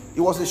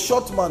 He was a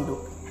short man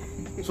though.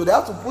 So they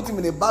have to put him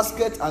in a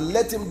basket and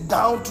let him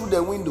down through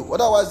the window.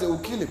 Otherwise they will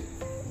kill him.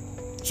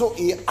 So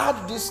he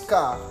had this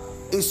scar.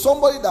 Is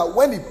somebody that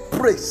when he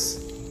prays,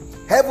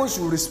 heaven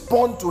should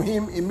respond to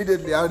him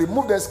immediately and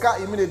remove the scar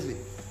immediately.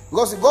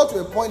 Because he got to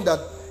a point that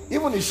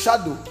even his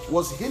shadow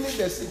was healing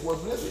the sick, was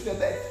raising the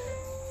dead.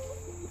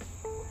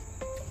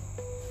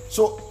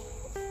 So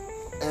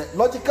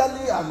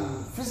logically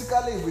and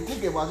physically, if we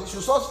think about it,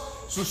 should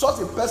such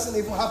a person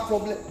even have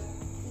problem?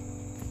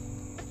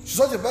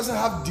 Should such a person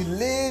have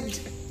delayed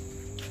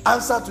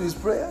answer to his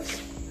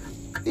prayers?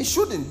 He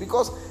shouldn't,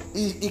 because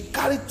he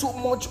carried too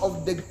much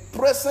of the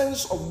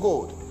presence of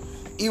God.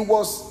 He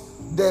was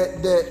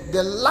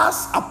the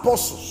last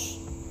apostles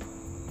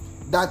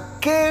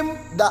that came,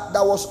 that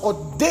was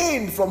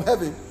ordained from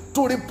heaven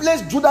to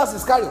replace Judas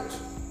Iscariot.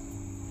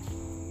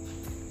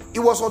 He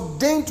was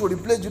ordained to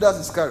replace Judas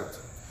Iscariot.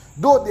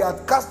 Though they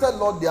had casted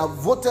lot, they have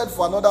voted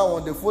for another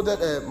one. They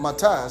voted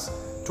Matthias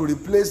to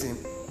replace him.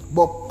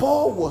 But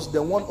Paul was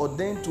the one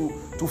ordained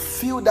to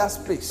fill that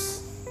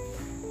space.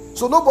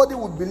 So nobody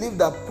would believe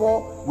that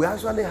Paul will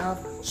actually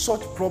have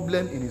such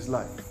problem in his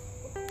life.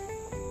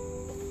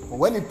 But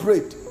when he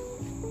prayed,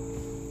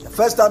 the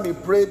first time he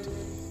prayed,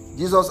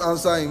 Jesus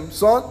answered him,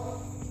 son,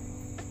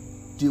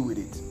 deal with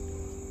it.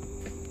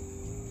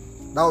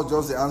 That was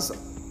just the answer.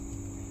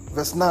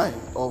 Verse 9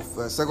 of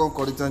 2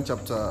 Corinthians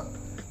chapter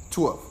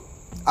 12.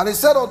 And he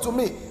said unto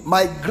me,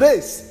 my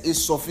grace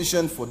is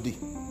sufficient for thee,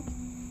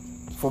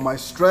 for my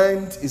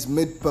strength is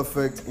made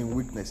perfect in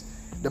weakness.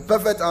 The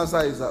perfect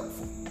answer is that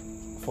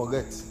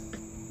forget.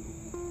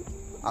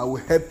 I will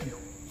help you,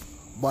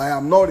 but I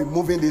am not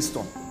removing this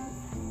stone.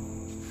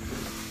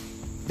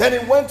 Then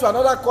he went to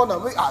another corner.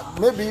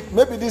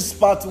 Maybe this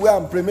part where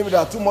I'm praying, maybe there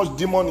are too much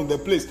demon in the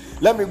place.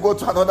 Let me go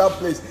to another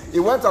place. He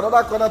went to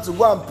another corner to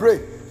go and pray.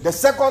 The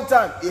second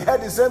time, he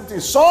heard the same thing.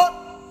 Son,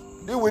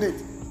 deal with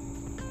it.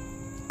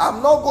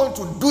 I'm not going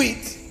to do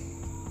it.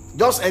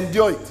 Just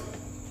endure it.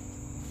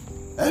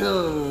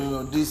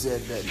 No.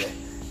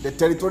 The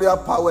territorial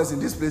powers in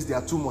this place, they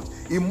are too much.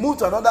 He moved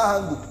to another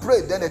angle,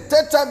 prayed. Then the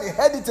third time, he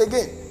heard it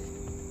again.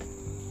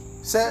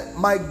 Said,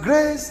 my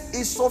grace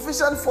is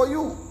sufficient for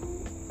you,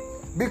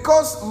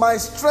 because my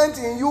strength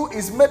in you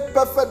is made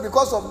perfect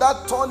because of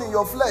that thorn in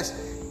your flesh.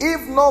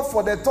 If not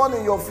for the thorn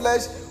in your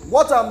flesh,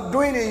 what I'm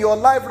doing in your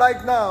life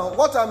right now,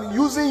 what I'm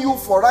using you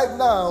for right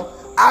now,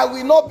 I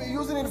will not be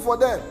using it for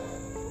them.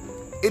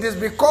 It is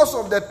because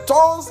of the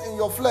thorns in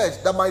your flesh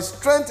that my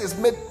strength is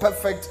made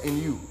perfect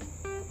in you.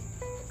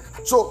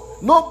 So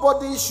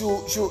nobody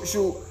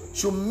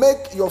should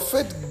make your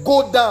faith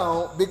go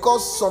down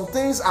because some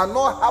things are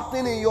not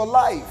happening in your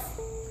life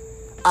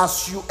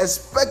as you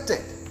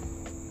expected.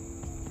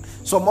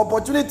 Some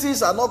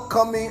opportunities are not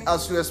coming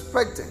as you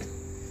expected.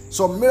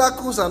 Some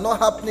miracles are not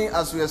happening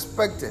as you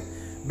expected,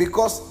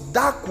 because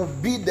that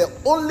could be the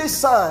only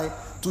sign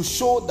to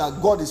show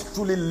that God is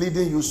truly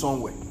leading you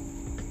somewhere.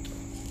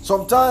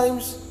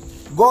 Sometimes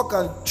God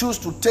can choose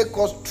to take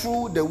us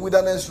through the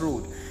wilderness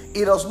road.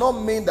 It does not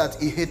mean that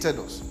he hated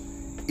us.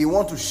 He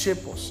wants to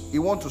shape us. He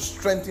wants to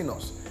strengthen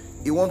us.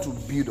 He wants to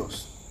build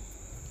us.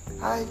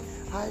 I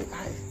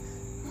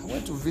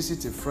went to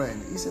visit a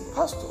friend. He's a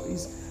pastor.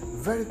 He's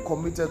very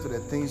committed to the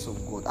things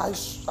of God. I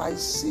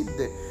see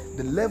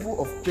the level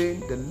of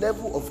pain, the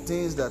level of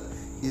things that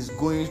he's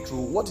going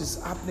through, what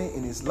is happening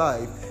in his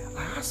life.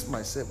 I ask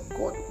myself,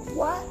 God,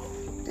 why?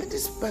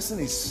 This person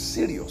is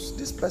serious.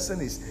 This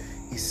person is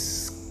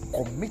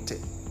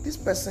committed. This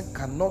person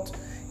cannot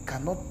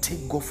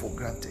take God for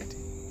granted.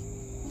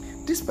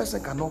 This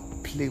person cannot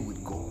play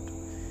with God.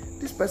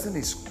 This person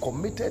is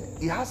committed.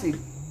 He has a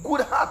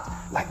good heart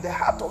like the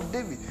heart of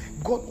David.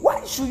 God,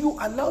 why should you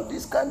allow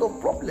this kind of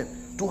problem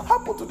to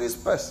happen to this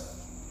person?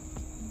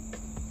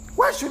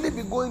 Why should he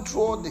be going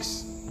through all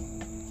this?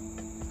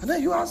 And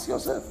then you ask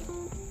yourself,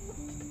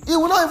 he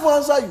will not even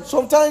answer you.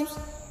 Sometimes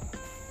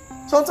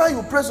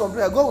you pray some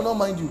prayer, God will not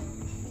mind you.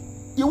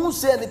 He won't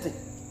say anything.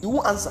 He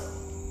won't answer.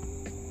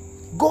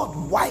 God,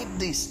 why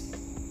this?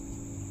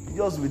 You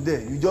just be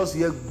there. You just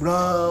hear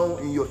brown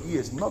in your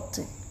ears.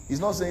 Nothing. He's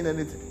not saying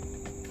anything.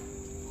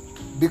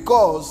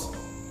 Because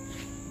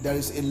there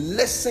is a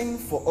lesson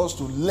for us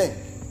to learn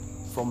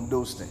from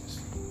those things.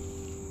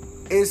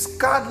 A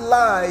scarred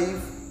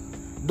life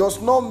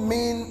does not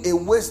mean a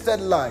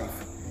wasted life.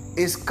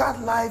 A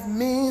scarred life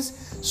means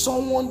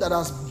someone that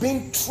has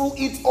been through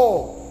it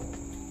all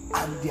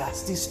and they are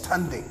still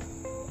standing.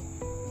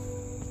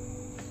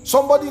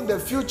 Somebody in the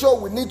future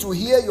will need to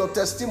hear your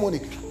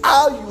testimony,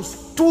 how you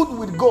stood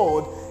with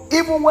God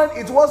even when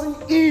it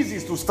wasn't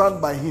easy to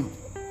stand by him.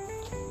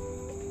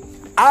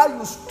 How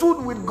you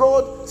stood with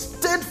God,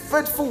 stayed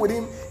faithful with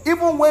him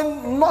even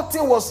when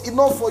nothing was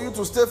enough for you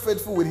to stay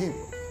faithful with him.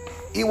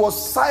 He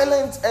was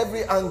silent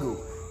every angle.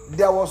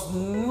 There was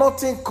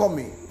nothing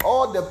coming.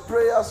 All the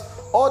prayers,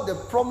 all the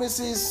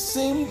promises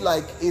seemed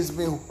like it's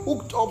been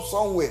hooked up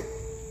somewhere.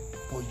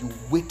 But you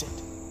waited.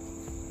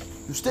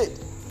 You stayed.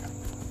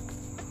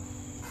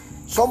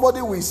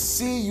 Somebody will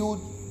see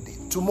you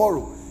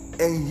tomorrow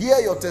and hear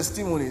your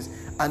testimonies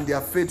and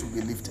their faith will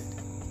be lifted.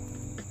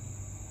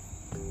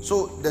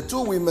 So the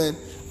two women,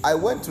 I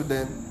went to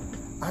them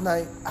and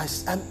I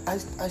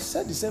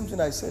said the same thing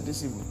I said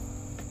this evening.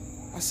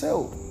 I said,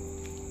 oh,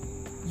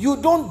 you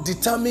don't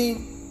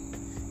determine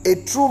a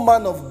true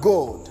man of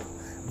God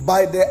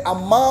by the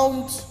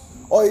amount,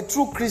 or a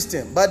true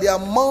Christian by the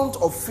amount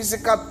of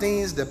physical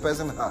things the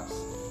person has,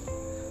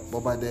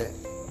 but by the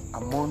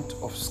amount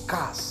of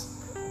scars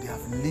they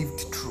have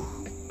lived through,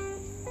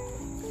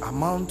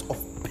 amount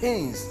of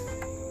pains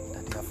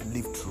that they have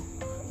lived through.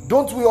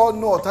 Don't we all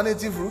know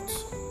alternative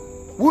routes?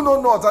 Who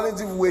don't know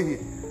alternative way here?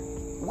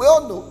 We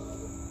all know.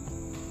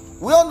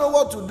 We all know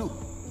what to do.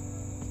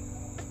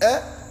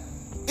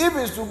 If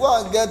it's to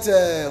go and get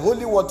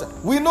holy water,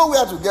 we know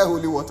where to get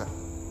holy water.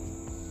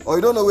 Or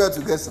you don't know where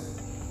to get some.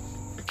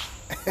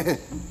 If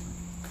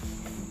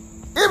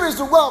it's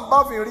to go and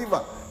bath in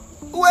river,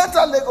 who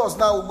enter Lagos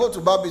now will go to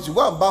Bar Beach,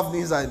 go and bath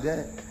inside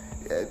there.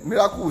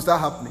 Miracle will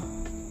start happening.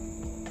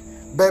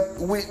 But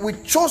we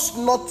chose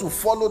not to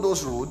follow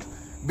those roads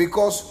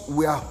because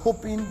we are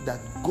hoping that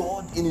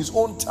God in his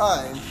own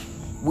time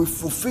will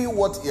fulfill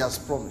what he has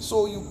promised.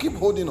 So you keep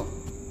holding on.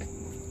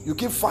 You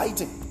keep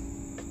fighting.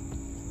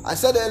 I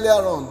said earlier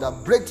on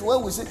that breakthrough,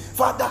 when we say,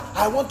 Father,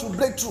 I want to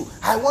break through,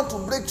 I want to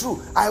break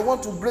through, I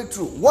want to break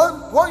through.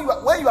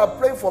 When you are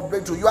praying for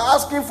breakthrough, you are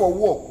asking for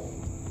war.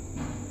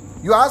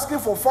 You are asking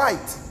for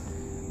fight.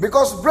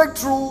 Because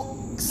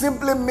breakthrough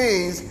simply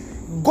means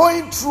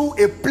going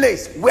through a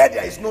place where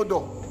there is no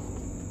door.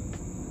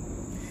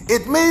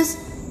 It means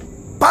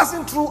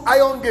passing through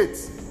iron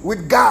gates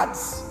with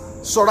guards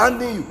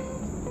surrounding you.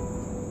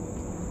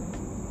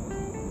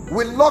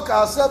 We lock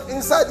ourselves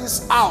inside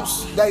this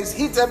house. There is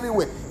heat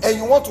everywhere. And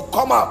you want to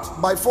come out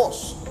by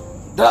force.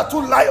 There are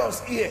 2 lions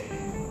here.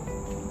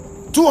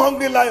 2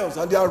 hungry lions.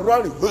 And they are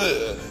running.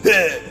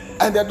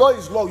 And the door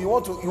is locked. You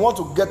want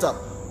to get up.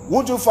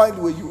 Won't you find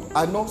where you...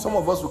 I know some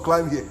of us will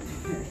climb here.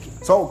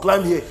 Some will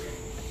climb here.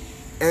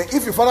 And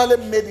if you finally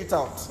made it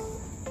out,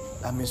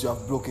 that means you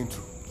have broken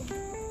through.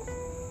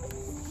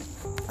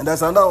 And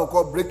there's another one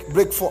called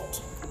break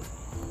forth.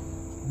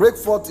 Break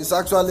forth is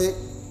actually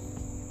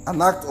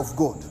an act of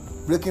God.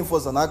 Breaking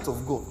forth is an act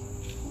of God,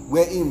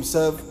 where he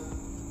himself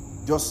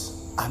just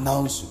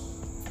announce you,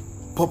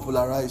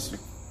 popularize you,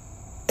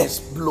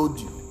 explode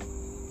you.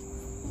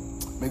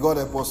 May God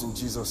help us in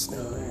Jesus'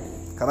 name.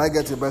 Amen. Can I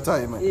get a better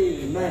amen?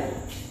 Amen.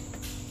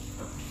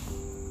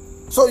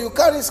 So you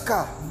carry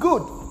scar.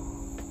 Good.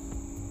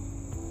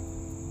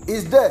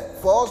 It's there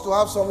for us to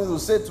have something to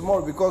say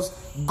tomorrow, because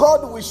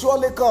God will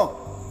surely come.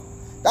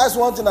 That's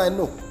one thing I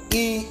know.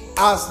 He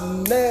has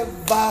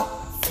never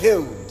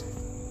failed.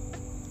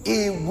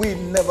 He will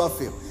never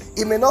fail.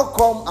 He may not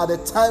come at the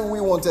time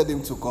we wanted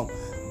him to come,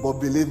 but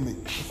believe me,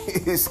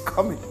 he is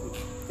coming.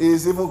 He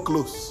is even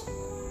close.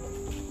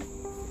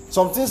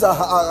 Some things are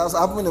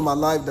happening in my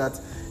life that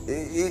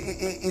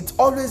it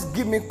always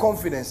gives me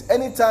confidence.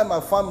 Anytime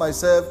I find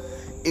myself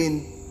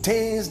in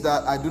things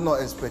that I do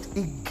not expect,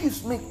 it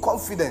gives me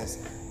confidence.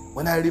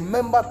 When I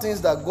remember things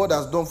that God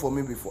has done for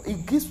me before,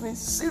 it gives me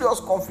serious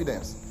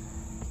confidence.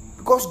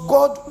 Because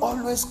God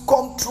always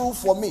comes through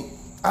for me.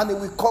 And it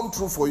will come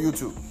true for you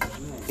too.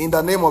 In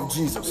the name of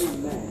Jesus.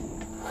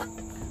 Amen.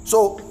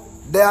 So,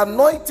 the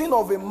anointing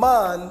of a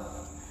man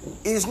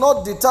is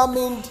not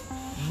determined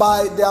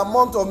by the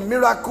amount of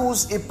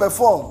miracles he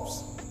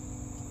performs.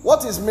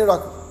 What is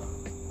miracle?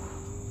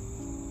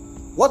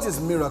 What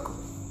is miracle?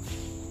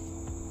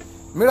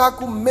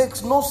 Miracle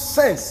makes no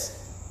sense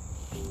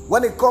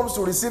when it comes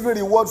to receiving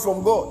reward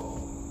from God.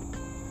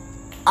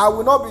 I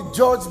will not be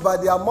judged by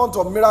the amount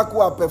of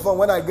miracle I perform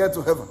when I get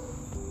to heaven.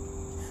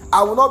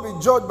 I will not be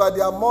judged by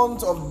the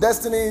amount of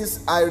destinies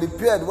I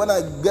repaired when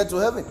I get to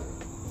heaven.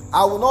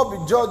 I will not be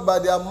judged by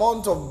the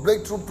amount of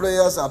breakthrough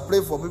prayers I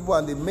prayed for people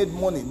and they made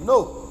money.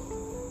 No.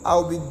 I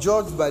will be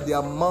judged by the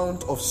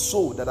amount of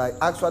soul that I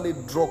actually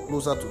draw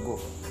closer to God.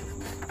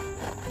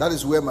 That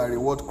is where my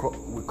reward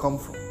will come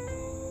from.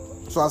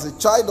 So as a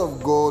child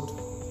of God,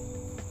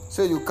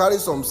 say you carry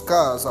some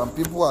scars and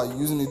people are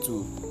using it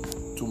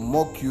to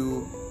mock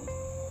you.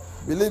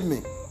 Believe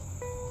me,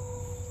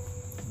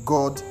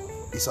 God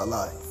is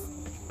alive.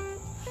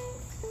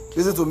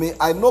 Listen to me.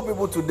 I know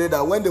people today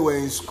that when they were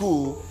in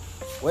school,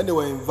 when they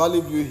were in Valley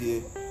View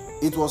here,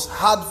 it was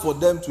hard for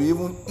them to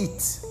even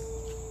eat.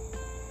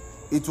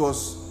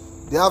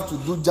 They have to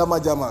do jama,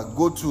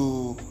 go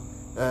to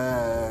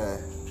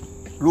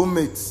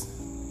roommates,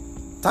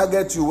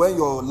 target you when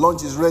your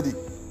lunch is ready,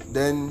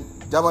 then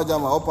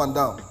jama up and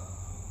down.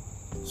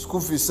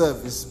 School fees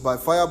serve is by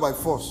fire, by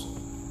force,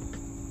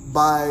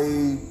 by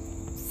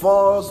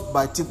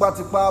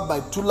tipa, by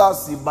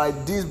tulasi, by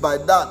this, by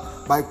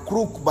that, by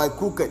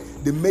crooked.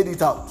 They made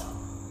it out.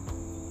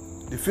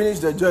 They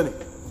finished their journey,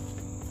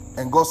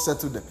 and God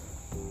settled them.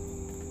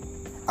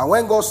 And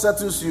when God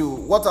settles you,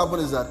 what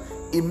happens is that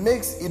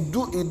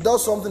it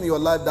does something in your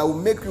life that will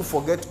make you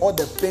forget all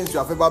the pains you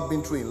have ever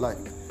been through in life.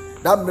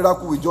 That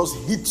miracle will just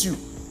hit you,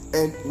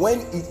 and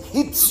when it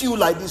hits you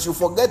like this, you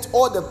forget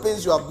all the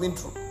pains you have been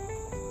through.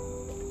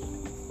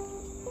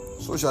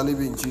 So shall it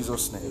be in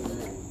Jesus' name.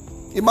 Amen.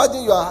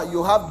 Imagine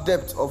you have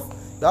debt of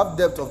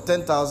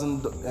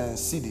 10,000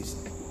 cedis,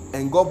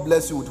 and God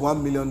bless you with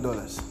 $1 million.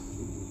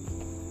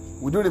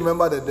 Would you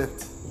remember the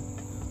debt?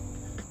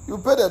 You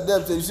pay the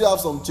debt and you still have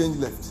some change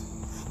left.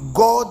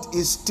 God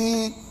is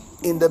still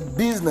in the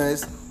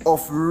business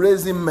of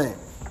raising men.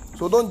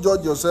 So don't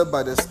judge yourself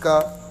by the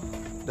scar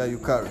that you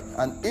carry.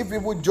 And if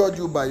people judge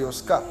you by your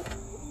scar,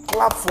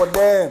 clap for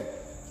them.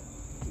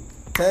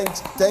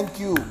 Thank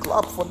you.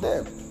 Clap for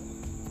them.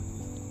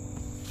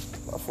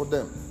 Clap for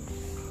them.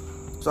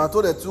 So I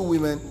told the two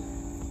women,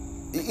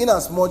 in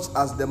as much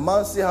as the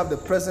man still have the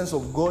presence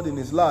of God in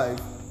his life,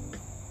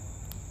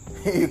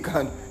 he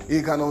can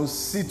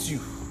unseat you.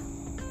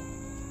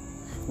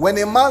 When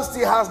a man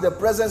still has the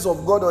presence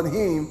of God on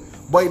him,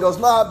 but he does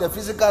not have the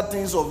physical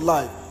things of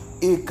life,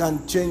 he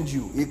can change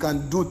you. He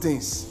can do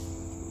things.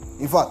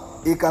 In fact,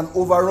 he can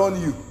overrun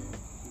you.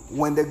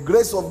 When the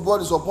grace of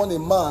God is upon a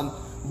man,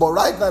 but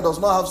right now does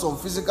not have some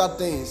physical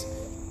things,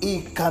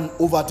 he can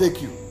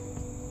overtake you.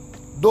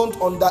 Don't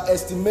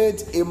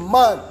underestimate a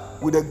man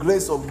with the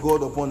grace of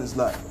God upon his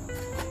life.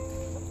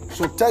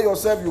 So tell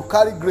yourself you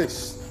carry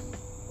grace.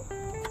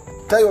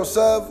 Tell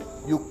yourself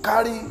you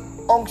carry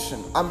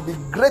unction, and be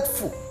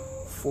grateful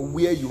for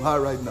where you are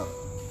right now.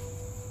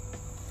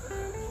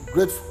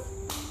 Grateful.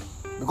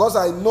 Because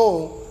I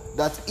know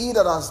that he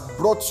that has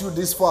brought you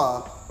this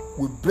far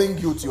will bring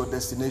you to your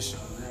destination.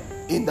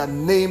 Amen. In the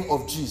name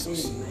of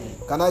Jesus. Amen.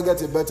 Can I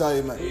get a better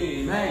amen?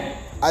 Amen.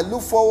 I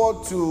look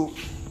forward to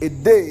a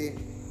day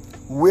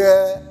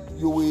where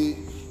you will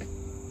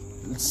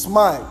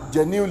smile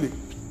genuinely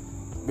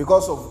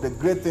because of the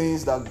great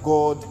things that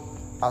God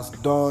has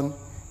done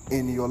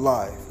in your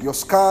life. Your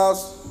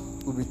scars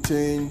will be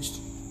changed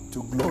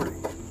to glory.